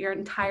if your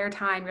entire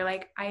time you're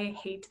like, I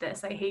hate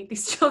this, I hate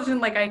these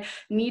children, like I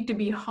need to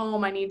be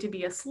home, I need to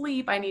be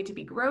asleep, I need to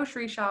be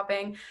grocery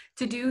shopping,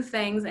 to do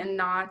things and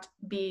not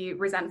be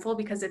resentful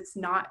because it's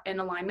not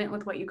in alignment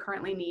with what you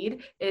currently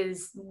need,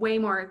 is way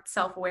more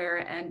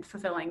self-aware and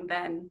fulfilling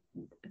than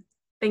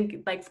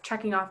think like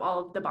checking off all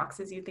of the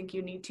boxes you think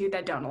you need to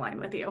that don't align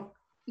with you.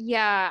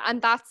 Yeah,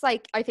 and that's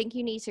like, I think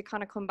you need to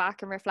kind of come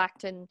back and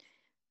reflect and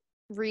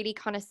really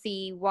kind of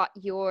see what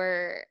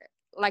your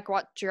like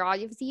what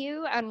drives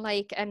you, and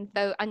like, and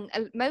though, and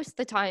most of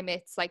the time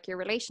it's like your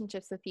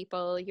relationships with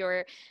people,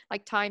 your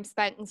like time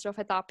spent and stuff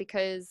like that.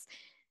 Because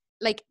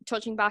like,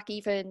 touching back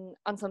even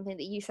on something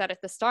that you said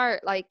at the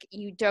start, like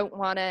you don't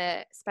want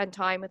to spend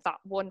time with that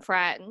one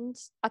friend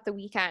at the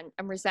weekend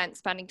and resent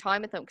spending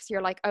time with them because you're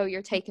like, oh,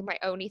 you're taking my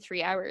only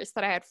 3 hours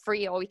that I had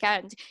free all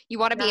weekend. You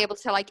want to be able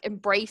to like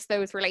embrace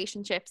those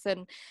relationships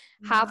and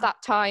have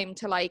that time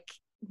to like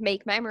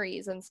make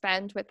memories and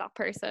spend with that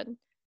person.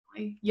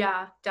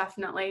 Yeah,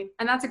 definitely.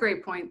 And that's a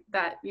great point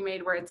that you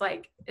made, where it's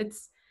like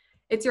it's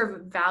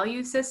your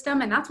value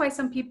system. And that's why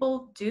some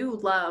people do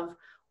love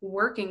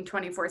working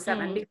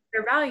 24/7, because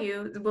their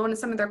values, one of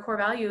some of their core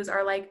values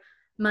are like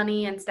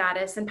money and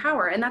status and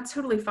power. And that's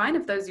totally fine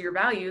if those are your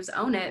values,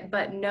 own it,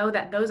 but know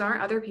that those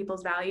aren't other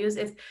people's values.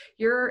 If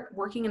you're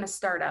working in a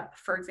startup,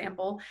 for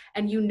example,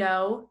 and you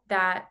know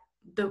that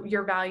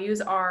your values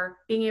are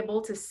being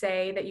able to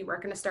say that you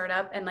work in a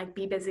startup and like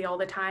be busy all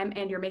the time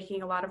and you're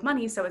making a lot of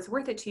money, so it's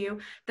worth it to you,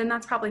 then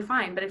that's probably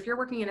fine. But if you're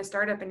working in a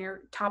startup and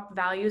your top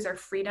values are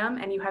freedom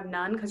and you have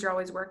none because you're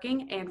always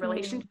working, and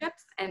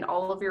relationships, and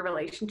all of your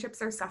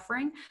relationships are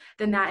suffering,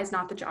 then that is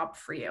not the job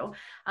for you.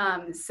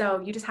 So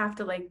you just have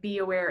to like be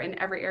aware in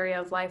every area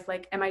of life,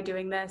 like, am I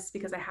doing this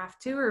because I have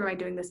to, or am I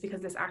doing this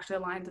because this actually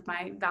aligns with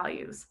my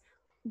values?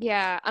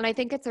 Yeah, and I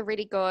think it's a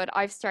really good,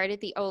 I've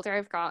started, the older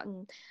I've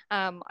gotten,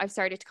 I've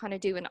started to kind of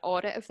do an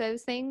audit of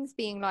those things,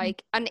 being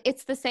like, and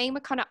it's the same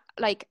with kind of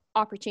like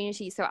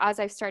opportunities. So as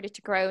I've started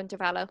to grow and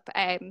develop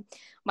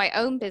my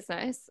own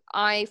business,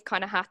 I've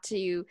kind of had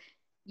to,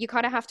 you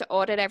kind of have to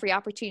audit every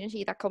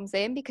opportunity that comes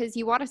in, because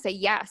you want to say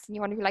yes, and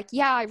you want to be like,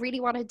 yeah, I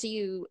really want to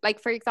do,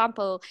 like, for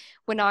example,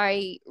 when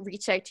I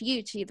reached out to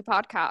you to do the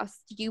podcast,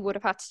 you would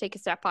have had to take a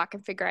step back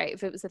and figure out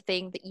if it was a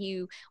thing that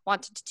you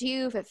wanted to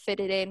do, if it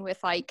fitted in with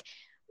like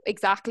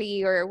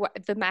exactly or what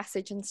the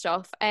message and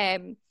stuff,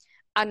 and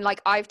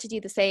like I have to do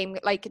the same.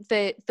 Like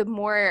the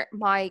more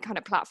my kind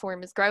of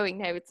platform is growing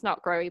now, it's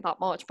not growing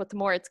that much, but the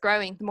more it's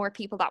growing, the more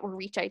people that will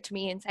reach out to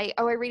me and say,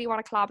 oh, I really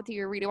want to collab with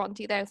you, I really want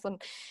to do this.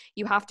 And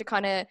you have to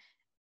kind of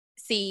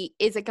see,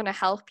 is it going to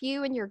help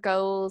you and your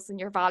goals and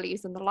your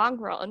values in the long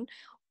run,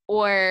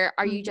 or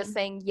are you just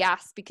saying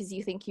yes because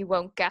you think you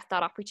won't get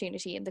that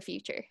opportunity in the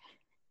future?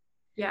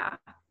 Yeah,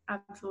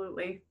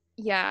 absolutely.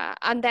 Yeah.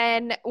 And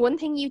then one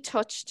thing you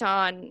touched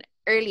on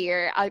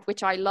earlier,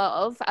 which I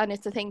love, and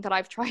it's a thing that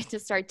I've tried to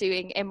start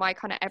doing in my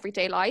kind of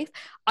everyday life,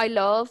 I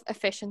love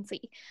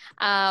efficiency.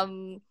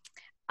 Um,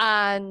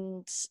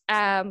 and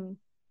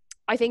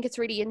I think it's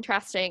really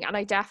interesting, and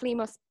I definitely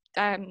must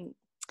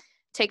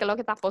take a look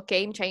at that book,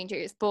 Game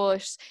Changers.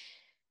 But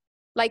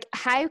like,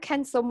 how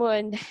can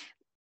someone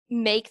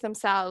make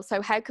themselves,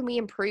 so how can we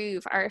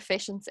improve our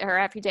efficiency, our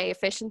everyday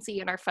efficiency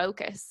and our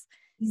focus?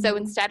 So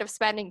instead of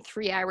spending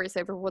 3 hours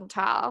over one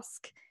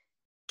task,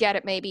 get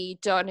it maybe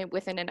done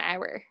within an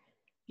hour.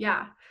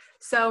 Yeah.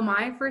 So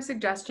my first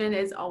suggestion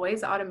is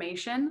always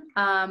automation.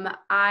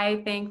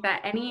 I think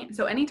that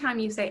anytime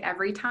you say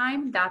every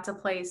time, that's a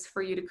place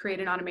for you to create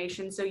an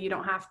automation, so you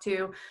don't have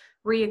to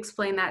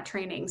re-explain that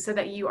training, so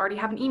that you already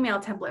have an email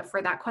template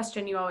for that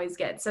question you always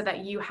get, so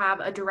that you have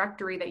a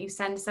directory that you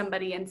send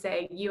somebody and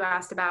say, you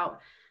asked about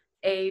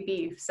A,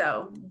 B,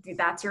 so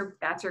that's your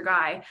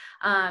guy.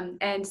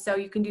 And so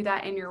you can do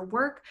that in your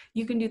work.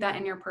 You can do that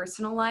in your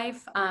personal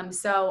life.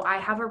 So I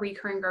have a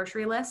recurring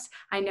grocery list.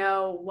 I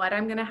know what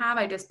I'm going to have.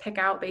 I just pick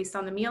out based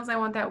on the meals I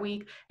want that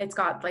week. It's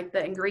got like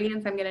the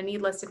ingredients I'm going to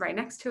need listed right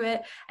next to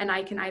it. And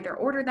I can either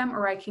order them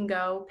or I can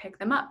go pick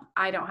them up.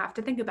 I don't have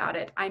to think about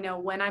it. I know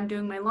when I'm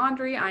doing my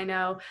laundry. I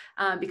know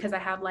because I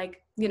have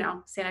like,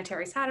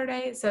 sanitary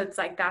Saturday. So it's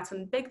like, that's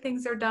when big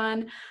things are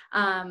done.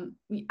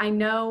 I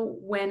know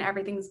when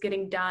everything's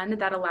getting done,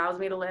 that allows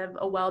me to live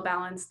a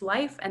well-balanced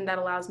life, and that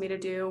allows me to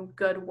do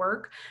good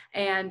work.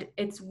 And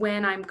it's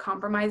when I'm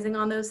compromising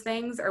on those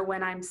things, or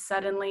when I'm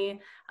suddenly,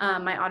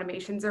 my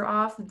automations are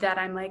off, that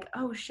I'm like,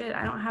 oh shit,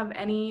 I don't have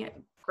any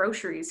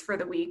groceries for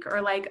the week,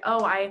 or like,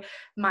 oh,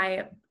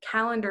 my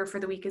calendar for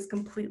the week is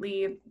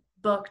completely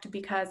booked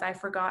because I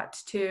forgot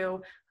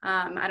to,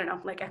 I don't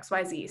know, like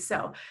XYZ.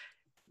 So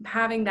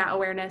having that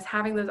awareness,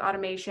 having those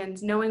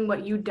automations, knowing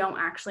what you don't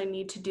actually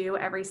need to do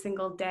every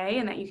single day,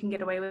 and that you can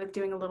get away with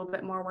doing a little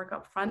bit more work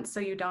up front so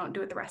you don't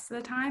do it the rest of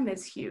the time,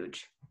 is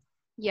huge.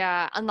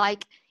 Yeah, and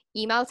like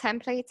email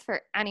templates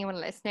for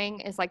anyone listening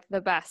is like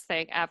the best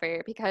thing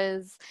ever,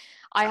 because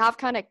I have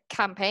kind of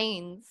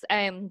campaigns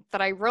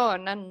that I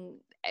run, and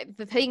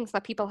the things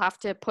that people have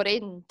to put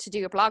in to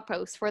do a blog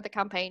post for the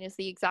campaign is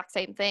the exact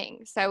same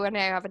thing. So when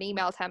I have an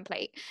email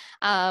template,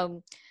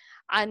 and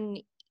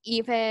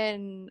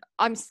even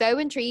I'm so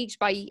intrigued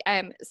by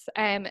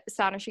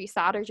sanitary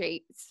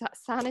Saturday. It's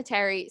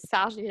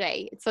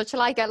such a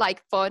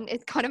like fun,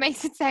 it kind of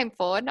makes it sound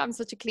fun. I'm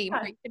such a clean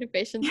freak and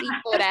efficiency,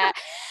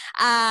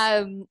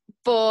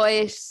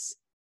 but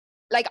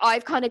like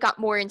I've kind of got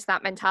more into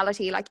that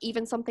mentality. Like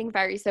even something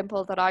very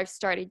simple that I've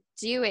started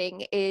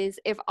doing is,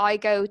 if I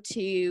go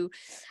to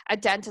a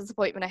dentist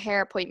appointment, a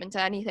hair appointment,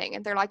 anything,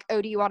 and they're like,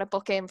 oh, do you want to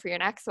book in for your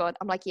next one?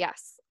 I'm like,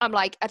 yes. I'm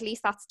like, at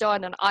least that's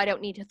done, and I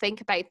don't need to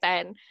think about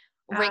then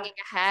ringing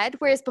ahead.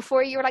 Whereas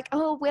before you were like,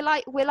 oh, will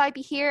I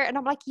be here? And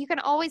I'm like, you can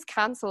always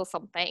cancel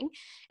something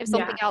if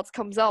something else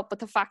comes up, but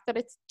the fact that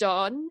it's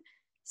done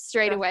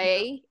straight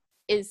away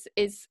is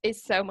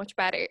so much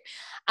better.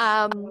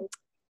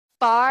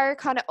 Bar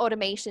kind of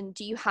automation,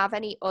 do you have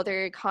any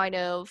other kind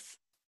of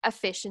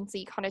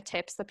efficiency kind of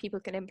tips that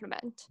people can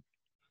implement?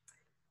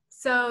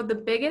 So the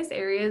biggest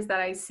areas that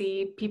I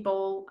see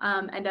people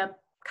end up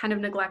kind of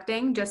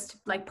neglecting, just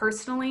like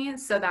personally,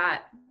 so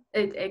that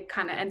it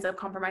kind of ends up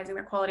compromising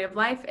their quality of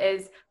life,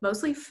 is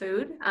mostly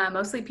food.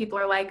 Mostly people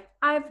are like,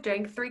 I've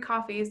drank 3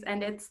 coffees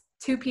and it's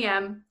 2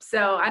 p.m.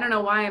 So I don't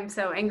know why I'm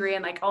so angry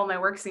and like all my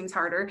work seems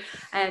harder.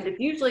 And it's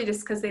usually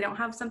just because they don't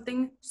have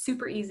something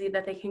super easy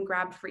that they can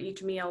grab for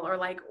each meal, or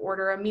like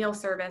order a meal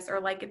service,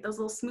 or like get those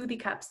little smoothie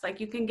cups.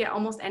 Like you can get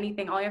almost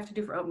anything. All you have to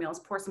do for oatmeal is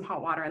pour some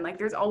hot water. And like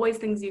there's always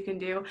things you can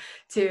do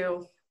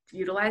to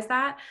utilize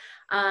that.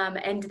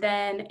 And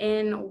then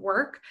in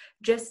work,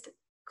 just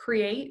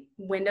create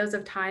windows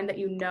of time that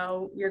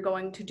you're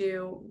going to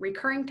do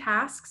recurring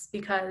tasks,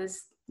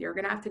 because you're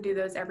going to have to do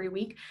those every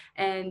week.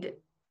 And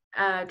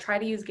try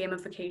to use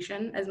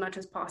gamification as much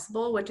as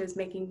possible, which is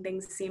making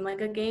things seem like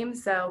a game.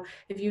 So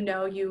if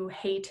you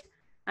hate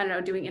I don't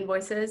know, doing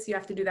invoices. You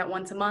have to do that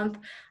once a month.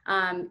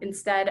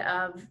 Instead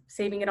of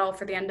saving it all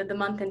for the end of the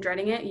month and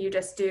dreading it, you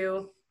just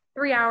do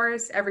 3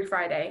 hours every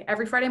Friday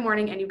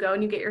morning, and you go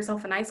and you get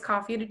yourself a nice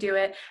coffee to do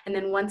it. And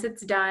then once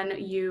it's done,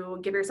 you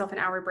give yourself an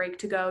hour break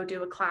to go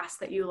do a class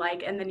that you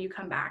like, and then you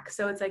come back.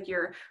 So it's like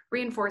you're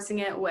reinforcing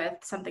it with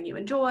something you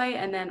enjoy,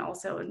 and then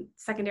also a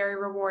secondary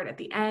reward at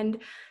the end.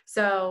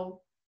 So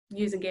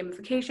using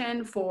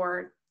gamification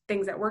for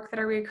things at work that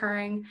are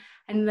reoccurring.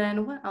 And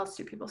then what else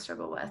do people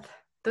struggle with?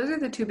 Those are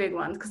the two big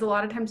ones, because a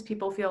lot of times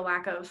people feel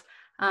lack of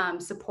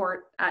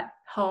support at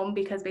home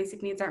because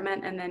basic needs aren't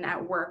met, and then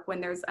at work when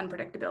there's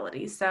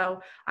unpredictability.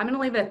 So I'm going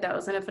to leave it at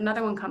those. And if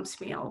another one comes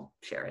to me, I'll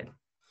share it.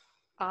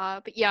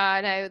 But yeah,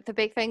 I know the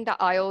big thing that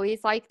I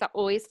always like that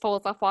always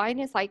falls off mine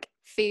is like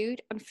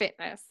food and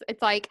fitness.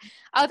 It's like,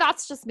 oh,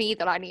 that's just me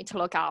that I need to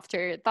look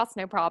after. That's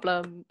no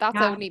problem.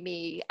 That's only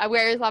me.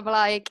 Whereas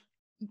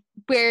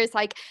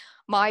like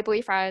my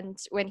boyfriend,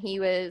 when he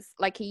was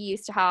like, he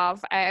used to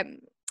have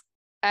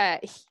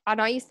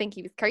and I used to think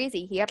he was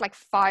crazy. He had like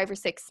 5 or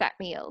 6 set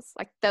meals.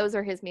 Like those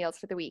are his meals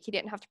for the week. He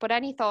didn't have to put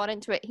any thought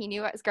into it. He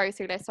knew what his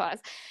grocery list was.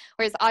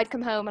 Whereas I'd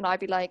come home and I'd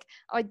be like,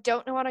 oh, I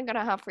don't know what I'm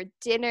gonna have for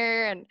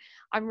dinner, and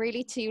I'm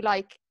really too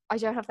like, I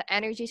don't have the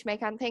energy to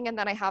make anything. And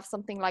then I have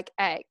something like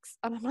eggs,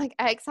 and I'm like,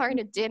 eggs aren't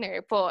a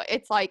dinner, but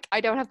it's like I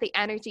don't have the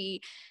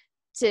energy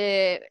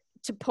to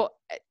put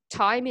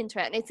time into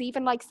it. And it's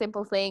even like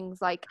simple things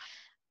like,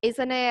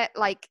 isn't it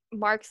like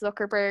Mark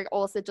Zuckerberg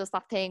also does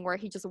that thing where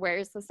he just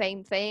wears the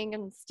same thing,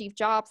 and Steve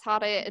Jobs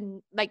had it,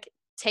 and like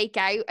take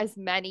out as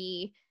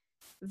many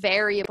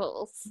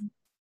variables?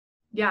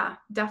 Yeah,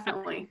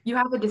 definitely. You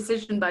have a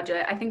decision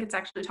budget. I think it's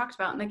actually talked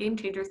about in the Game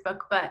Changers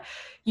book, but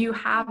you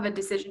have a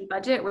decision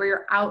budget where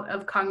you're out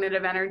of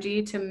cognitive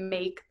energy to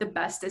make the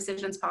best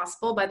decisions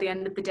possible by the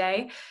end of the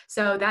day.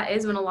 So that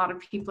is when a lot of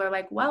people are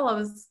like, well, I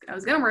was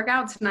going to work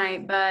out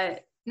tonight,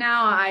 but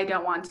now I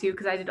don't want to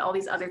because I did all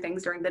these other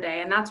things during the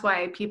day. And that's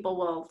why people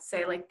will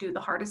say like, do the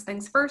hardest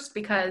things first,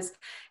 because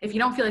if you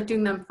don't feel like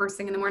doing them first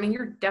thing in the morning,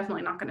 you're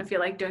definitely not going to feel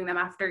like doing them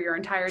after your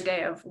entire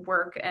day of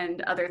work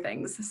and other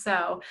things.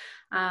 So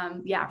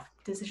yeah,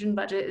 decision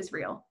budget is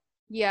real.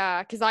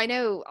 Yeah, because I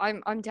know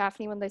I'm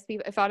definitely one of those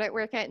people. If I don't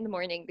work out in the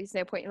morning, there's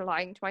no point in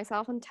lying to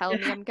myself and telling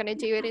me I'm gonna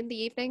do it in the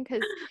evening,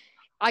 because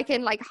I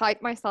can like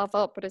hype myself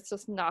up, but it's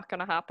just not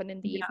gonna happen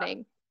in the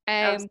evening.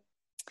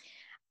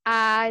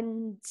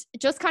 And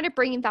just kind of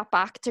bringing that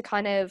back to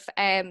kind of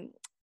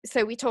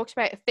so we talked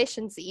about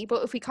efficiency,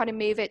 but if we kind of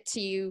move it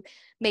to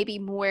maybe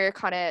more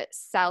kind of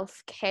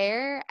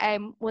self-care,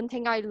 one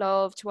thing I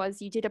loved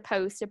was you did a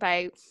post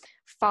about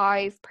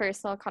 5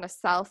 personal kind of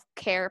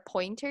self-care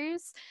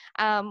pointers,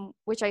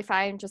 which I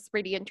found just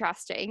really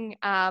interesting,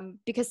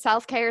 because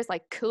self-care is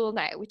like cool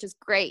now, which is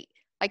great.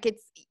 Like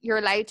you're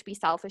allowed to be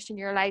selfish and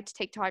you're allowed to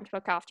take time to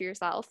look after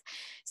yourself.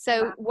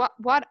 So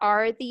what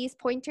are these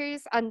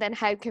pointers, and then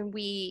how can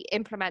we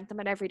implement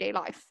them in everyday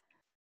life?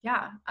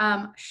 Yeah.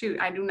 Shoot,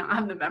 I do not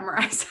have them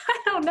memorized.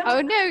 I don't know.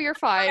 Oh no, you're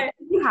fine.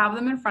 If you have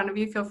them in front of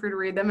you, feel free to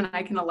read them and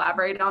I can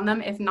elaborate on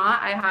them. If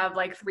not, I have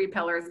like 3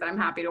 pillars that I'm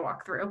happy to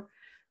walk through.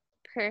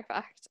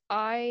 Perfect.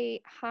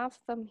 I have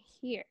them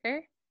here.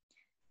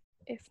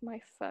 If my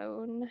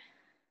phone.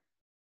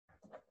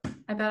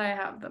 I bet I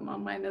have them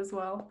on mine as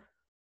well.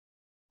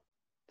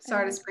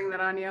 Sorry to spring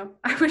that on you.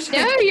 I wish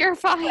you're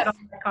fine. Had all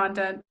the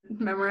content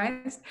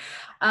memorized.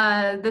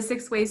 The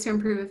 6 ways to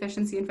improve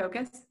efficiency and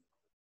focus.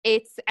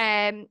 It's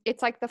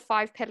like the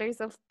 5 pillars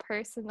of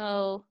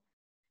personal.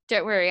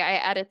 Don't worry, I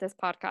edit this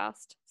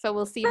podcast, so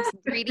we'll seem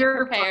really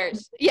prepared.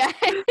 Yeah.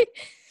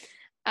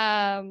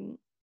 I'm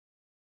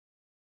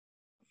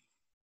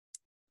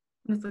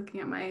just looking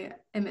at my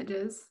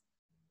images.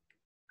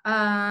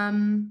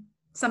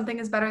 Something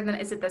is better than.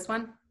 Is it this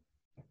one?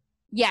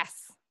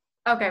 Yes.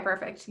 Okay,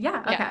 perfect.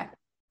 Yeah, okay. Yeah.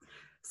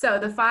 So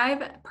the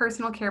 5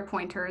 personal care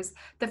pointers,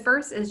 the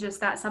first is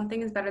just that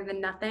something is better than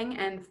nothing,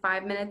 and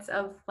 5 minutes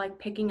of like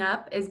picking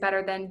up is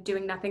better than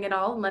doing nothing at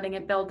all and letting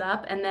it build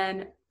up and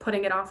then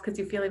putting it off because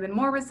you feel even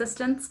more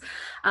resistance.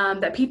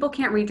 That people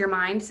can't read your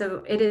mind,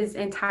 so it is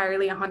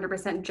entirely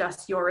 100%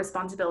 just your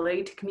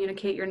responsibility to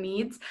communicate your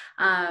needs,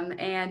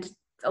 and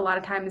a lot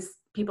of times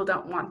people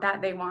don't want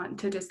that. They want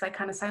to just like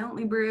kind of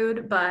silently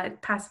brood,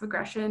 but passive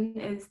aggression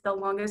is the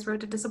longest road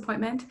to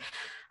disappointment.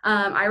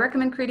 I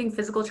recommend creating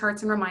physical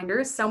charts and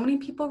reminders. So many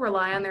people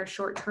rely on their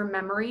short-term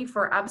memory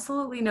for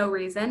absolutely no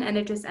reason, and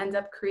it just ends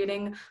up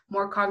creating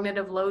more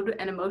cognitive load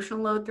and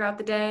emotional load throughout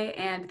the day,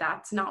 and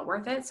that's not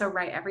worth it. So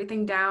write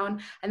everything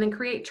down and then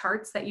create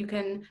charts that you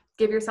can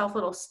give yourself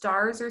little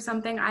stars or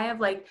something. I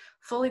have like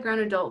fully grown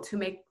adults who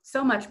make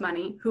so much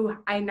money who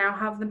I now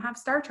have them have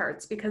star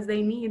charts because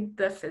they need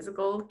the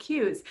physical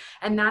cues.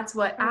 And that's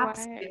what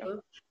apps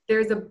do.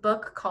 there's a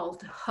book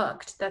called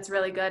Hooked that's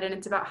really good, and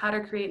it's about how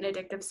to create an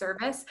addictive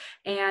service.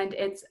 And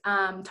it's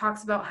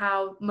talks about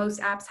how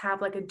most apps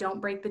have like a don't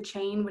break the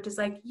chain, which is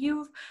like,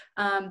 you've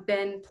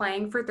been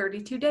playing for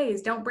 32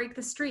 days, don't break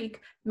the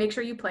streak, make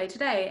sure you play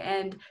today.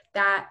 And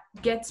that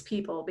gets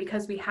people,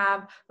 because we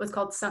have what's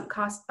called sunk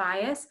cost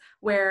bias,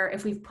 where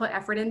if we've put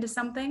effort into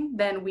something,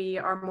 then we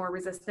are more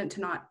resistant to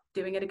not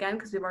doing it again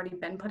because we've already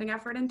been putting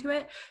effort into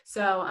it.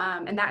 So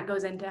and that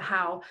goes into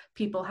how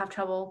people have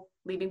trouble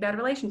leaving bad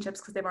relationships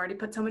because they've already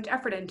put so much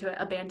effort into it,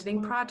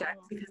 abandoning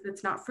projects because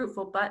it's not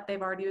fruitful, but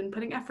they've already been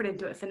putting effort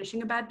into it,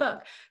 finishing a bad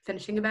book,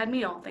 finishing a bad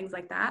meal, things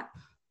like that.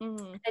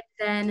 And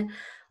then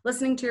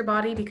listening to your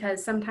body,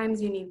 because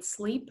sometimes you need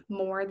sleep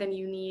more than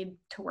you need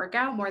to work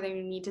out, more than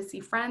you need to see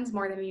friends,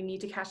 more than you need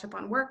to catch up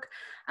on work.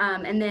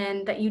 And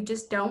then that you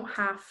just don't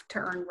have to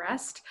earn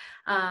rest.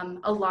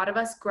 A lot of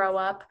us grow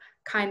up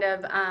kind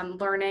of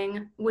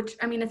learning, which,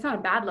 I mean, it's not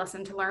a bad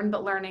lesson to learn,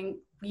 but learning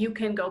you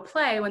can go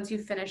play once you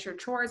finish your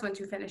chores, once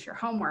you finish your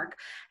homework.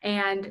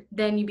 And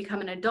then you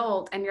become an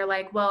adult and you're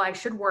like, well, I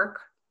should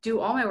do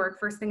all my work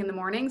first thing in the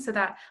morning so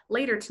that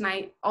later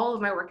tonight all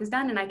of my work is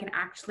done and I can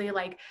actually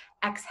like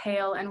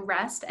exhale and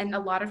rest. And a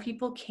lot of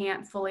people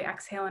can't fully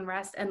exhale and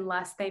rest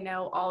unless they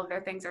know all of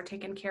their things are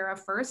taken care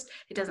of first.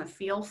 It doesn't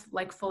feel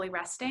like fully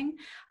resting.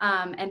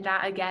 And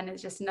that again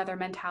is just another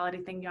mentality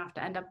thing you have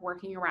to end up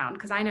working around,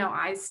 because I know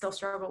I still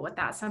struggle with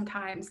that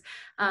sometimes.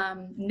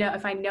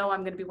 If I know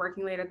I'm going to be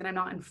working later, then I'm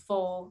not in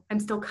full, I'm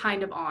still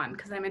kind of on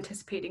because I'm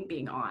anticipating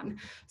being on.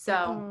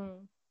 So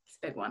it's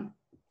a big one.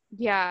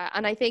 Yeah,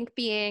 and I think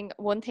being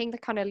one thing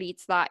that kind of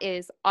leads to that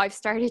is I've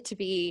started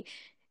to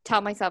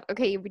tell myself,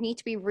 okay, you need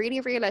to be really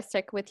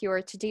realistic with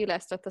your to-do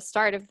list at the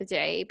start of the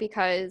day,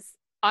 because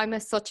I'm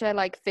such a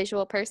like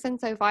visual person.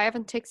 So if I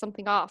haven't ticked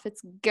something off,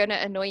 it's gonna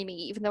annoy me,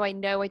 even though I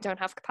know I don't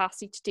have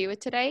capacity to do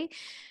it today.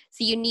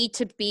 So you need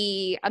to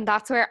be, and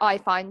that's where I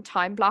find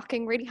time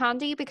blocking really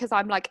handy, because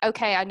I'm like,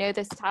 okay, I know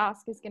this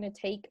task is gonna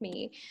take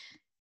me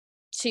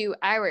 2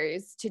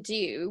 hours to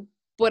do,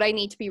 but I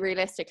need to be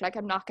realistic. Like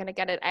I'm not going to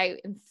get it out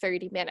in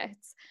 30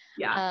 minutes.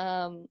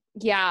 Yeah,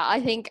 I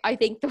think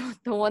the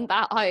one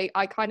that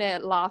I kind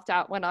of laughed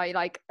at when I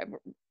like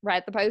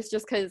read the post,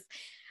 just because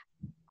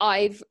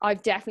I've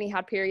definitely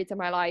had periods in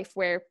my life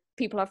where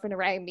people have been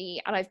around me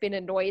and I've been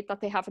annoyed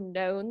that they haven't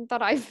known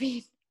that I've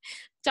been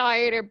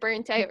tired or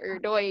burnt out or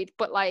annoyed,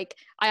 but like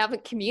I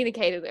haven't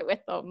communicated it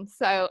with them.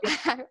 So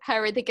how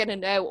are they going to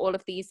know all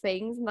of these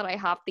things and that I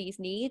have these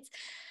needs?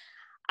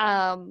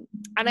 And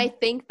I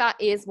think that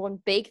is one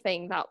big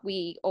thing that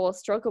we all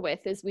struggle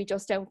with, is we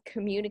just don't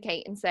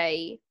communicate and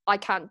say, I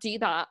can't do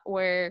that,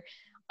 or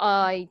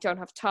I don't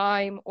have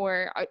time,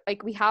 or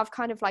like we have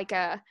kind of like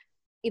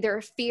either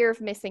a fear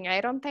of missing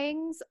out on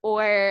things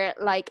or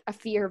like a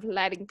fear of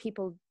letting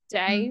people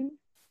down.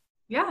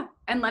 Yeah,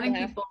 and letting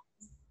people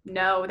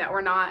know that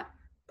we're not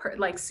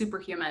like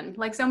superhuman.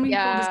 Like so many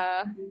people just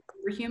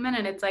superhuman,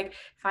 and it's like,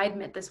 if I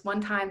admit this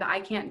one time that I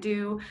can't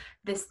do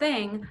this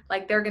thing,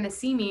 like they're gonna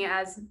see me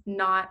as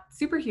not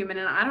superhuman,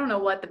 and I don't know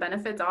what the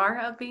benefits are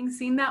of being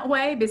seen that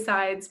way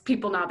besides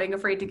people not being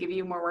afraid to give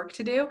you more work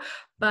to do.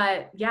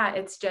 But yeah,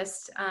 it's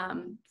just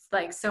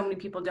like so many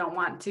people don't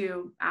want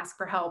to ask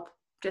for help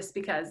just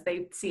because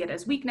they see it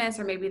as weakness,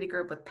 or maybe they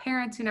grew up with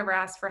parents who never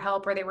asked for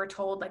help, or they were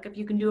told like, if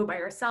you can do it by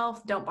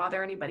yourself, don't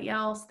bother anybody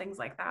else, things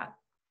like that.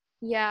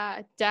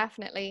 Yeah,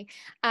 definitely.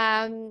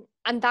 And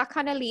that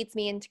kind of leads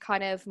me into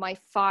kind of my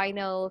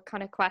final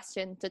kind of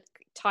question to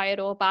tie it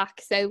all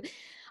back. So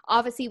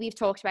obviously we've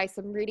talked about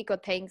some really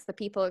good things that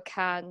people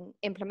can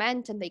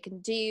implement and they can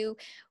do.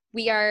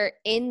 We are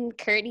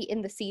currently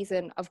in the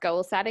season of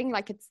goal setting.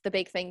 Like it's the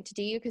big thing to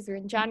do because we're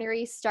in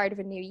January, start of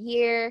a new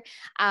year.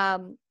 A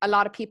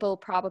lot of people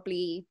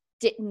probably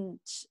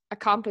didn't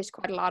accomplish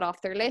quite a lot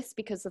off their list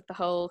because of the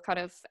whole kind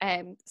of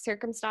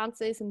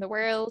circumstances in the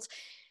world.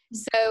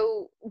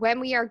 So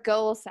when we are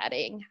goal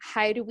setting,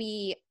 how do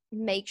we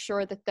make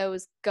sure that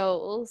those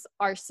goals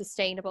are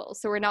sustainable?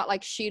 So we're not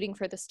like shooting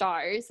for the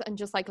stars and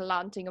just like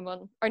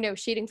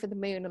shooting for the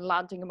moon and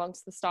landing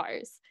amongst the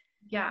stars.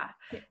 Yeah.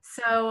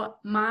 So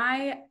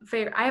my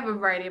favorite, I have a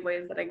variety of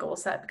ways that I goal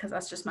set because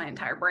that's just my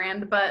entire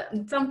brand, but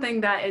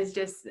something that is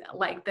just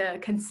like the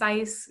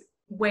concise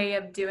way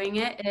of doing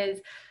it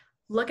is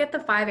look at the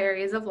 5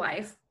 areas of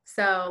life.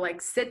 So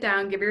like sit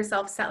down, give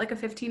yourself, set like a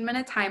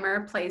 15-minute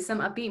timer, play some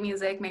upbeat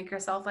music, make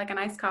yourself like a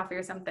nice coffee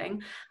or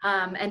something.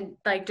 And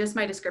like just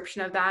my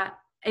description of that,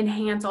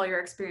 enhance all your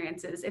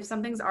experiences. If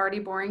something's already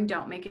boring,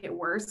 don't make it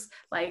worse.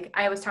 Like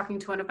I was talking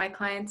to one of my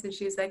clients and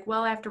she's like,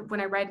 well,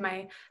 when I ride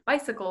my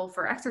bicycle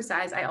for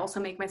exercise, I also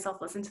make myself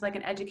listen to like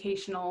an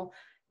educational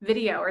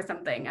video or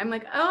something. I'm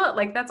like, oh,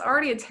 like that's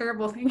already a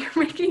terrible thing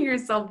you're making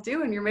yourself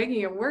do, and you're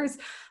making it worse.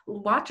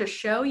 Watch a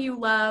show you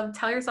love.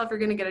 Tell yourself you're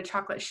going to get a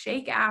chocolate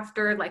shake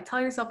after. Like tell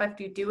yourself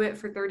after you do it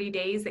for 30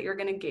 days that you're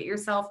going to get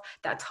yourself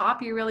that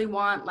top you really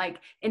want.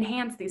 Like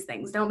enhance these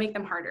things. Don't make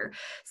them harder.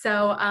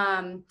 So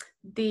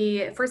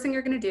the first thing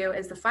you're going to do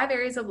is the 5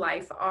 areas of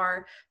life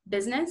are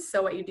business.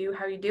 So what you do,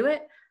 how you do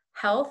it,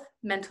 health,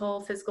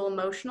 mental, physical,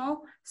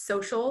 emotional,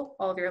 social,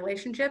 all of your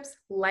relationships,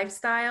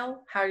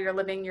 lifestyle, how you're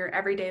living your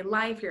everyday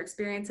life, your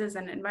experiences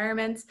and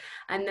environments,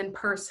 and then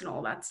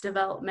personal, that's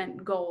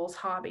development, goals,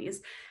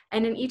 hobbies.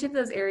 And in each of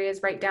those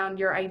areas, write down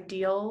your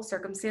ideal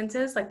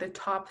circumstances, like the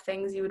top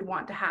things you would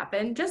want to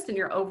happen just in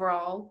your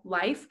overall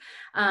life.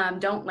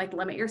 Don't like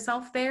limit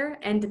yourself there.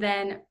 And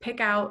then pick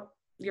out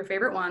your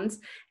favorite ones.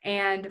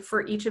 And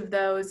for each of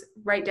those,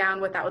 write down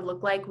what that would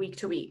look like week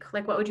to week.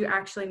 Like what would you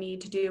actually need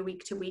to do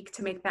week to week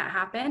to make that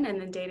happen, and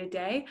then day to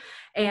day,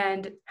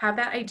 and have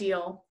that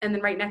ideal. And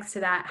then right next to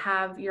that,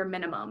 have your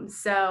minimum.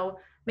 So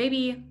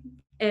maybe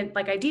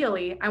like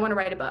ideally, I want to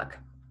write a book.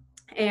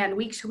 And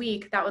week to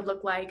week, that would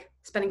look like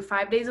spending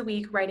 5 days a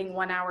week writing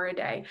 1 hour a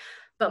day.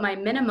 But my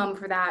minimum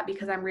for that,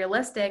 because I'm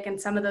realistic and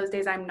some of those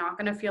days I'm not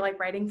going to feel like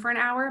writing for an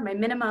hour, my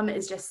minimum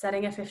is just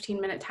setting a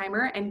 15-minute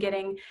timer and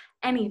getting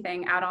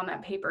anything out on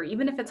that paper.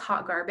 Even if it's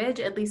hot garbage,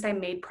 at least I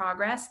made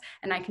progress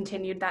and I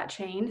continued that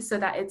chain so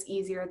that it's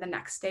easier the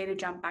next day to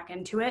jump back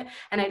into it.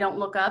 And I don't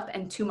look up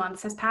and 2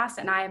 months has passed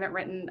and I haven't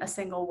written a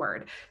single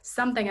word.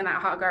 Something in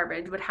that hot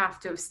garbage would have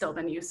to have still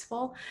been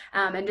useful.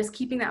 And just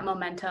keeping that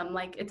momentum,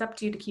 like it's up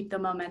to you to keep the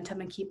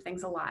momentum and keep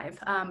things alive.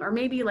 Or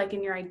maybe like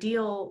in your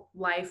ideal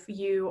life,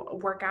 you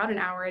work out an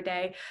hour a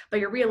day,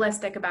 but you're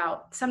realistic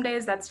about some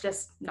days that's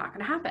just not going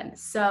to happen.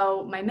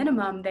 So my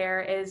minimum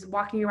there is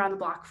walking around the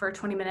block for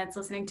 20 minutes,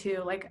 listening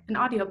to like an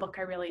audiobook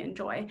I really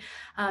enjoy.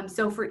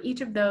 So for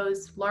each of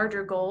those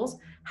larger goals,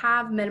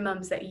 have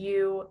minimums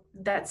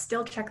that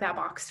still check that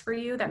box for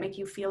you, that make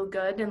you feel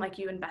good and like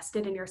you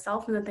invested in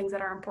yourself and the things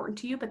that are important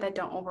to you, but that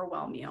don't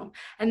overwhelm you.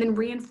 And then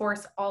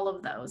reinforce all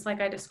of those,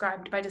 like I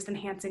described, by just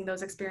enhancing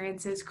those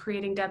experiences,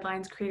 creating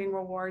deadlines, creating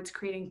rewards,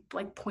 creating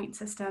like point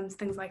systems,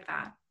 things like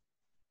that.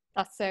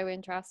 That's so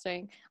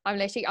interesting. I'm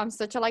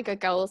such a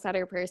goal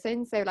setter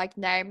person. So like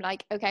now I'm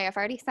like, okay, I've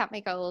already set my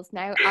goals.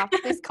 Now after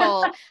this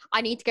call,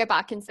 I need to go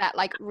back and set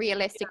like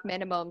realistic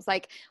minimums.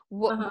 Like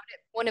one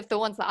of the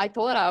ones that I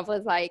thought of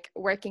was like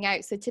working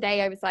out. So today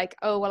I was like,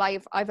 oh, well,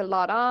 I've a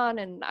lot on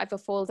and I've a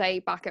full day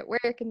back at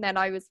work. And then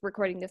I was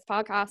recording this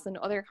podcast and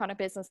other kind of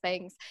business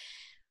things.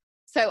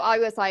 So I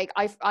was like,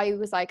 I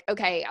was like,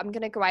 okay, I'm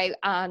gonna go out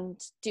and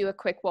do a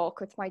quick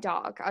walk with my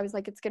dog. I was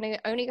like, it's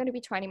only gonna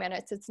be 20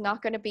 minutes. It's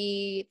not gonna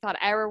be that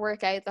hour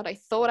workout that I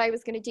thought I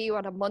was gonna do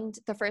on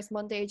the first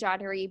Monday of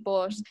January,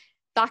 but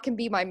that can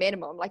be my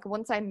minimum. Like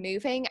once I'm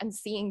moving and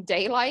seeing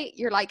daylight,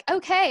 you're like,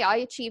 okay, I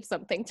achieved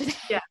something today.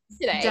 Yeah,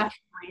 today.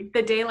 definitely.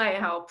 The daylight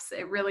helps.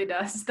 It really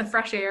does. The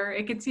fresh air,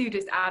 it gets you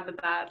just out of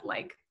that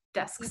like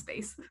desk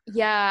space.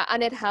 Yeah,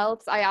 and it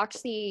helps.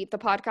 The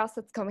podcast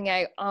that's coming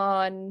out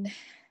on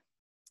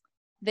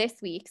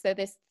this week, so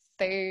this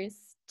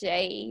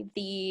Thursday,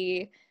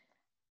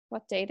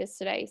 what date is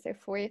today? So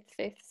 4th,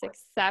 5th,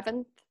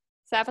 6th,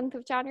 7th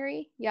of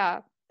January. Yeah,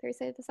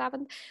 Thursday the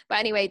 7th. But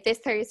anyway, this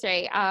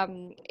Thursday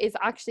is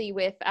actually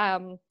with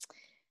a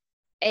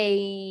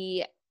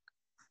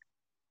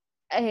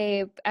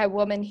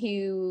woman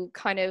who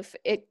kind of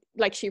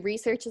she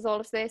researches all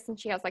of this and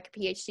she has like a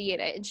PhD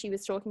in it, and she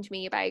was talking to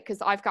me about,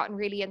 because I've gotten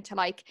really into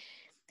like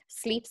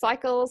sleep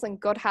cycles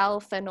and gut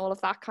health and all of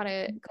that kind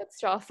of good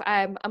stuff,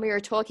 and we were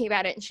talking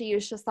about it, and she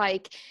was just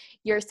like,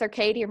 your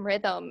circadian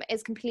rhythm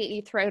is completely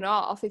thrown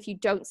off if you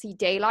don't see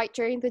daylight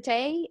during the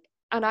day.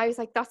 And I was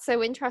like, that's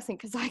so interesting,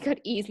 because I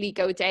could easily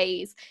go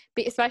days,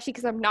 but especially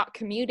because I'm not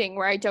commuting,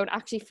 where I don't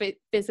actually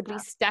visibly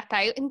step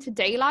out into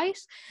daylight.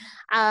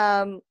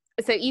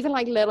 So even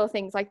like little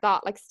things like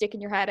that, like sticking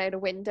your head out a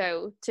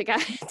window to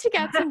get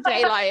some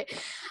daylight,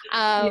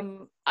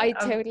 I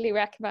totally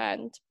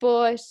recommend.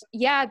 But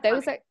yeah,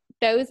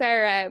 those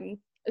are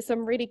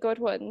some really good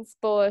ones.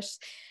 But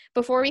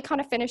before we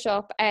kind of finish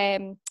up,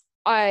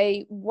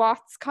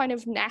 what's kind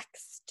of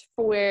next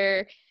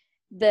for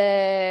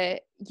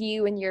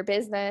you and your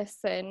business,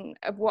 and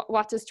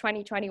what does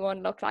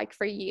 2021 look like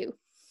for you?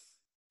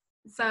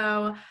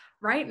 So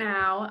right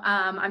now,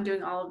 I'm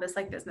doing all of this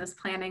like business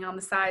planning on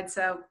the side.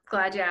 So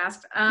glad you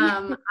asked.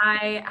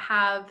 I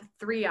have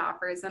 3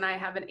 offers, and I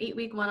have an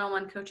 8-week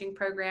one-on-one coaching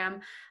program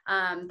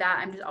that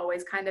I'm just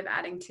always kind of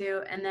adding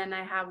to. And then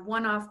I have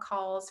one-off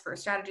calls for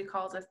strategy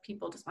calls if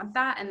people just want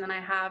that. And then I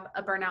have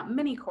a Burnout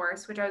mini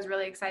course, which I was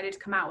really excited to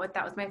come out with.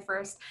 That was my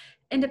first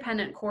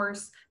independent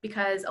course,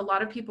 because a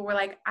lot of people were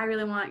like, I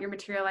really want your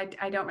material.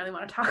 I don't really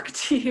want to talk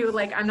to you.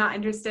 Like, I'm not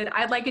interested.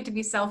 I'd like it to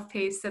be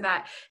self-paced so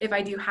that if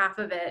I do half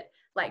of it,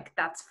 like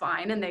that's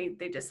fine. And they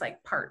just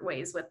like part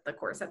ways with the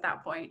course at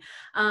that point.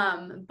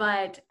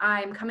 But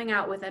I'm coming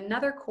out with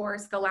another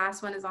course. The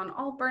last one is on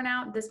all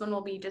burnout. This one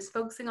will be just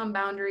focusing on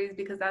boundaries,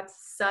 because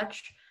that's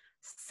such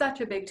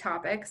a big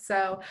topic.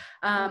 So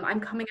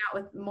I'm coming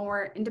out with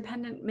more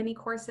independent mini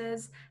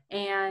courses.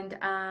 And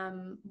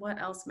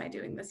what else am I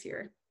doing this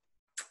year?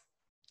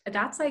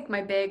 That's like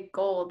my big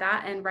goal,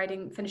 that and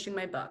finishing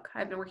my book.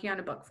 I've been working on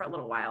a book for a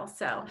little while,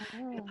 so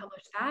I'm going to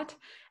publish that.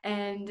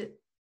 And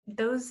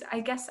those, I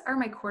guess, are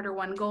my quarter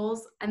 1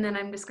 goals. And then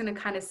I'm just going to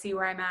kind of see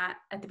where I'm at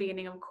the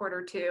beginning of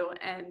quarter 2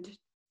 and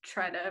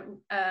try to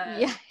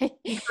Yeah.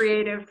 be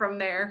creative from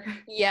there.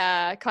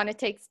 Yeah, kind of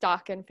take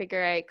stock and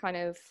figure out kind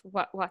of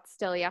what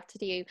still you have to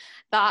do.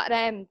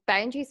 That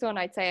boundaries one,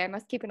 I'd say I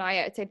must keep an eye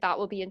out. I'd say that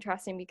will be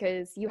interesting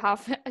because you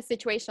have a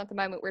situation at the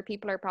moment where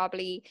people are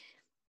probably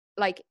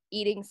like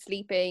eating,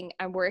 sleeping,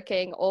 and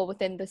working all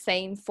within the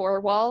same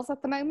four walls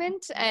at the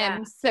moment.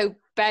 Yeah. So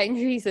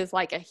boundaries is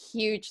like a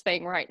huge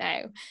thing right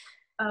now.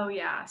 Oh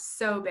yeah,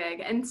 so big.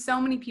 And so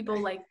many people,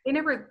 like, they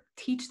never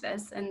teach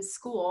this in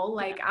school.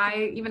 Like,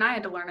 I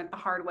had to learn it the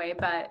hard way,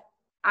 but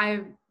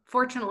I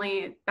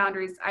fortunately,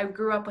 boundaries, I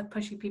grew up with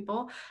pushy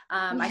people.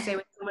 I say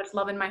with so much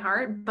love in my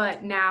heart,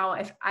 but now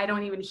if I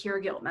don't even hear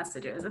guilt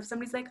messages, if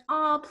somebody's like,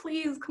 "Oh,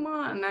 please, come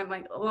on," and I'm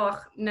like, "Ugh,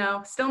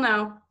 no, still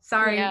no,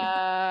 sorry."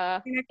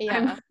 Yeah, Next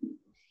yeah. time.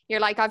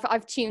 You're like,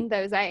 I've tuned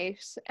those out.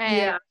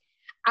 Yeah.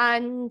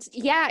 And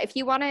yeah, if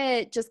you want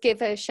to just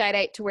give a shout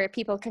out to where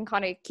people can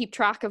kind of keep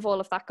track of all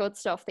of that good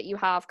stuff that you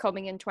have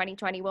coming in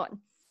 2021.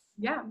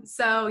 Yeah.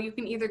 So you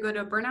can either go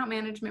to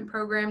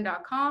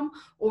burnoutmanagementprogram.com,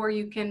 or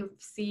you can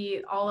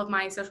see all of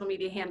my social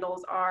media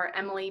handles are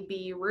Emily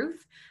B.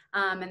 Ruth.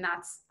 And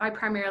I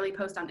primarily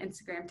post on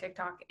Instagram,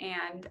 TikTok,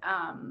 and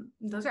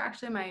those are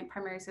actually my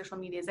primary social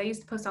medias. I used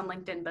to post on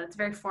LinkedIn, but it's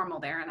very formal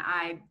there, and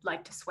I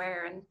like to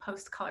swear and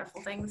post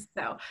colorful things.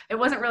 So it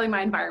wasn't really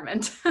my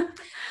environment.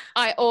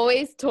 I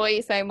always toy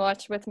so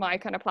much with my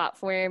kind of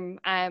platform,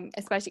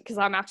 especially because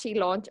I'm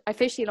actually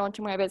officially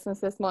launching my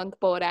business this month.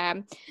 But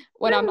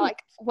when I'm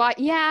like, what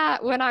do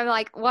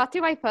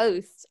I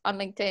post on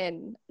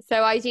LinkedIn?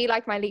 So I do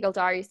like my legal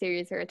diary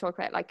series where I talk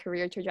about like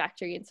career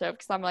trajectory and stuff,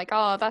 because I'm like,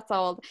 oh, that's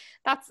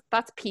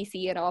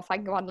PC enough. I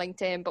can go on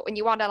LinkedIn. But when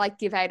you want to like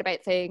give out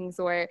about things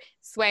or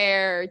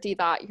swear or do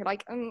that, you're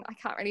like, I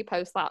can't really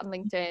post that on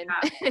LinkedIn.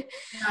 Yeah,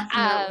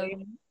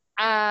 definitely.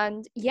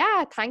 And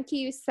yeah, thank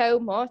you so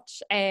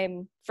much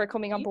for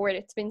coming on board.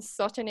 It's been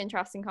such an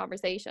interesting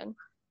conversation.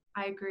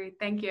 I agree.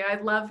 Thank you.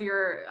 I love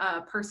your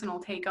personal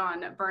take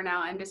on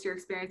burnout and just your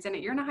experience in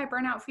it. You're in a high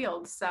burnout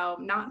field, so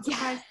not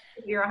surprised.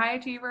 Yeah. You're a high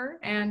achiever,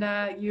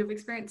 and you've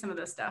experienced some of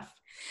this stuff.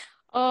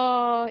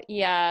 Oh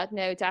yeah,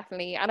 no,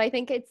 definitely. And I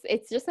think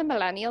it's just a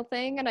millennial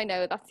thing. And I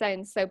know that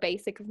sounds so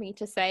basic of me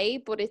to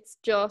say, but it's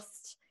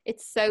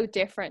so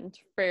different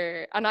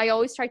and I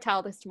always try to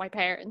tell this to my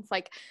parents.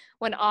 Like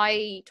when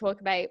I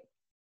talk about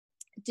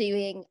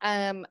doing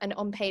an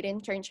unpaid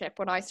internship,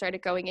 when I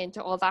started going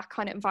into all that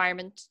kind of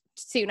environment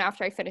soon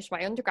after I finished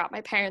my undergrad,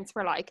 my parents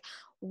were like,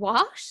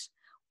 what?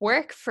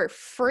 Work for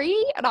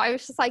free? And I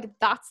was just like,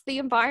 that's the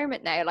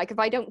environment now. Like if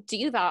I don't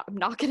do that, I'm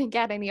not going to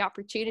get any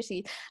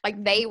opportunity.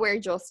 Like they were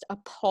just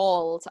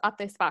appalled at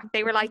this fact.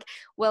 They were like,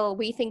 well,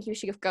 we think you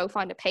should go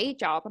find a paid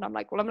job. And I'm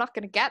like, well, I'm not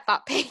going to get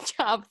that paid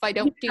job if I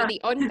don't do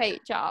the unpaid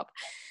job.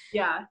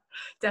 Yeah,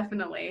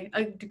 definitely.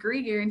 A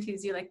degree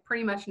guarantees you like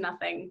pretty much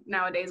nothing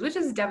nowadays, which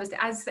is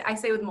devastating. As I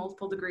say with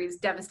multiple degrees,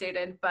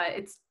 devastated, but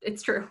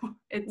it's true.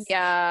 It's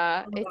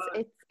so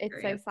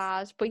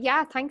sad. But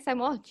yeah, thanks so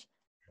much.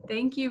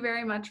 Thank you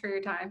very much for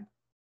your time.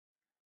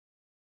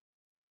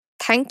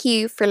 Thank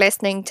you for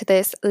listening to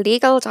this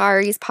Legal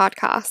Diaries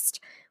podcast.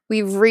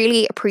 We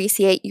really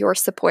appreciate your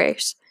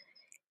support.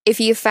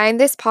 If you found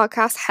this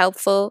podcast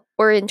helpful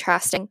or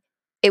interesting,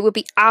 it would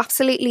be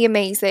absolutely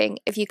amazing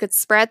if you could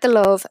spread the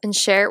love and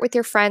share it with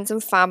your friends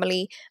and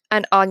family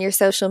and on your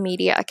social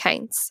media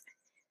accounts.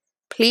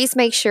 Please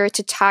make sure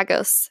to tag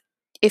us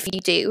if you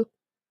do.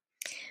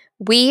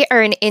 We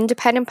are an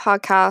independent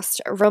podcast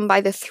run by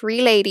the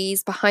three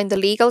ladies behind the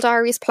Legal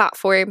Diaries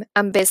platform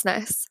and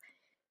business.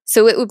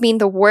 So it would mean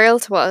the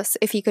world to us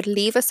if you could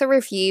leave us a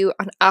review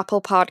on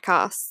Apple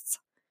Podcasts.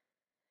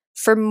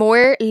 For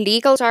more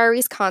Legal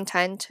Diaries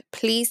content,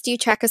 please do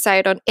check us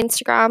out on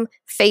Instagram,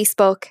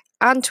 Facebook,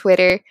 and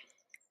Twitter.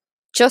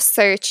 Just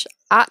search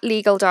at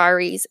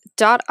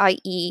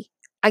legaldiaries.ie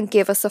and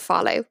give us a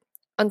follow.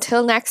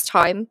 Until next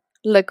time,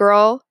 le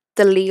gros,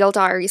 the Legal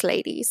Diaries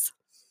ladies.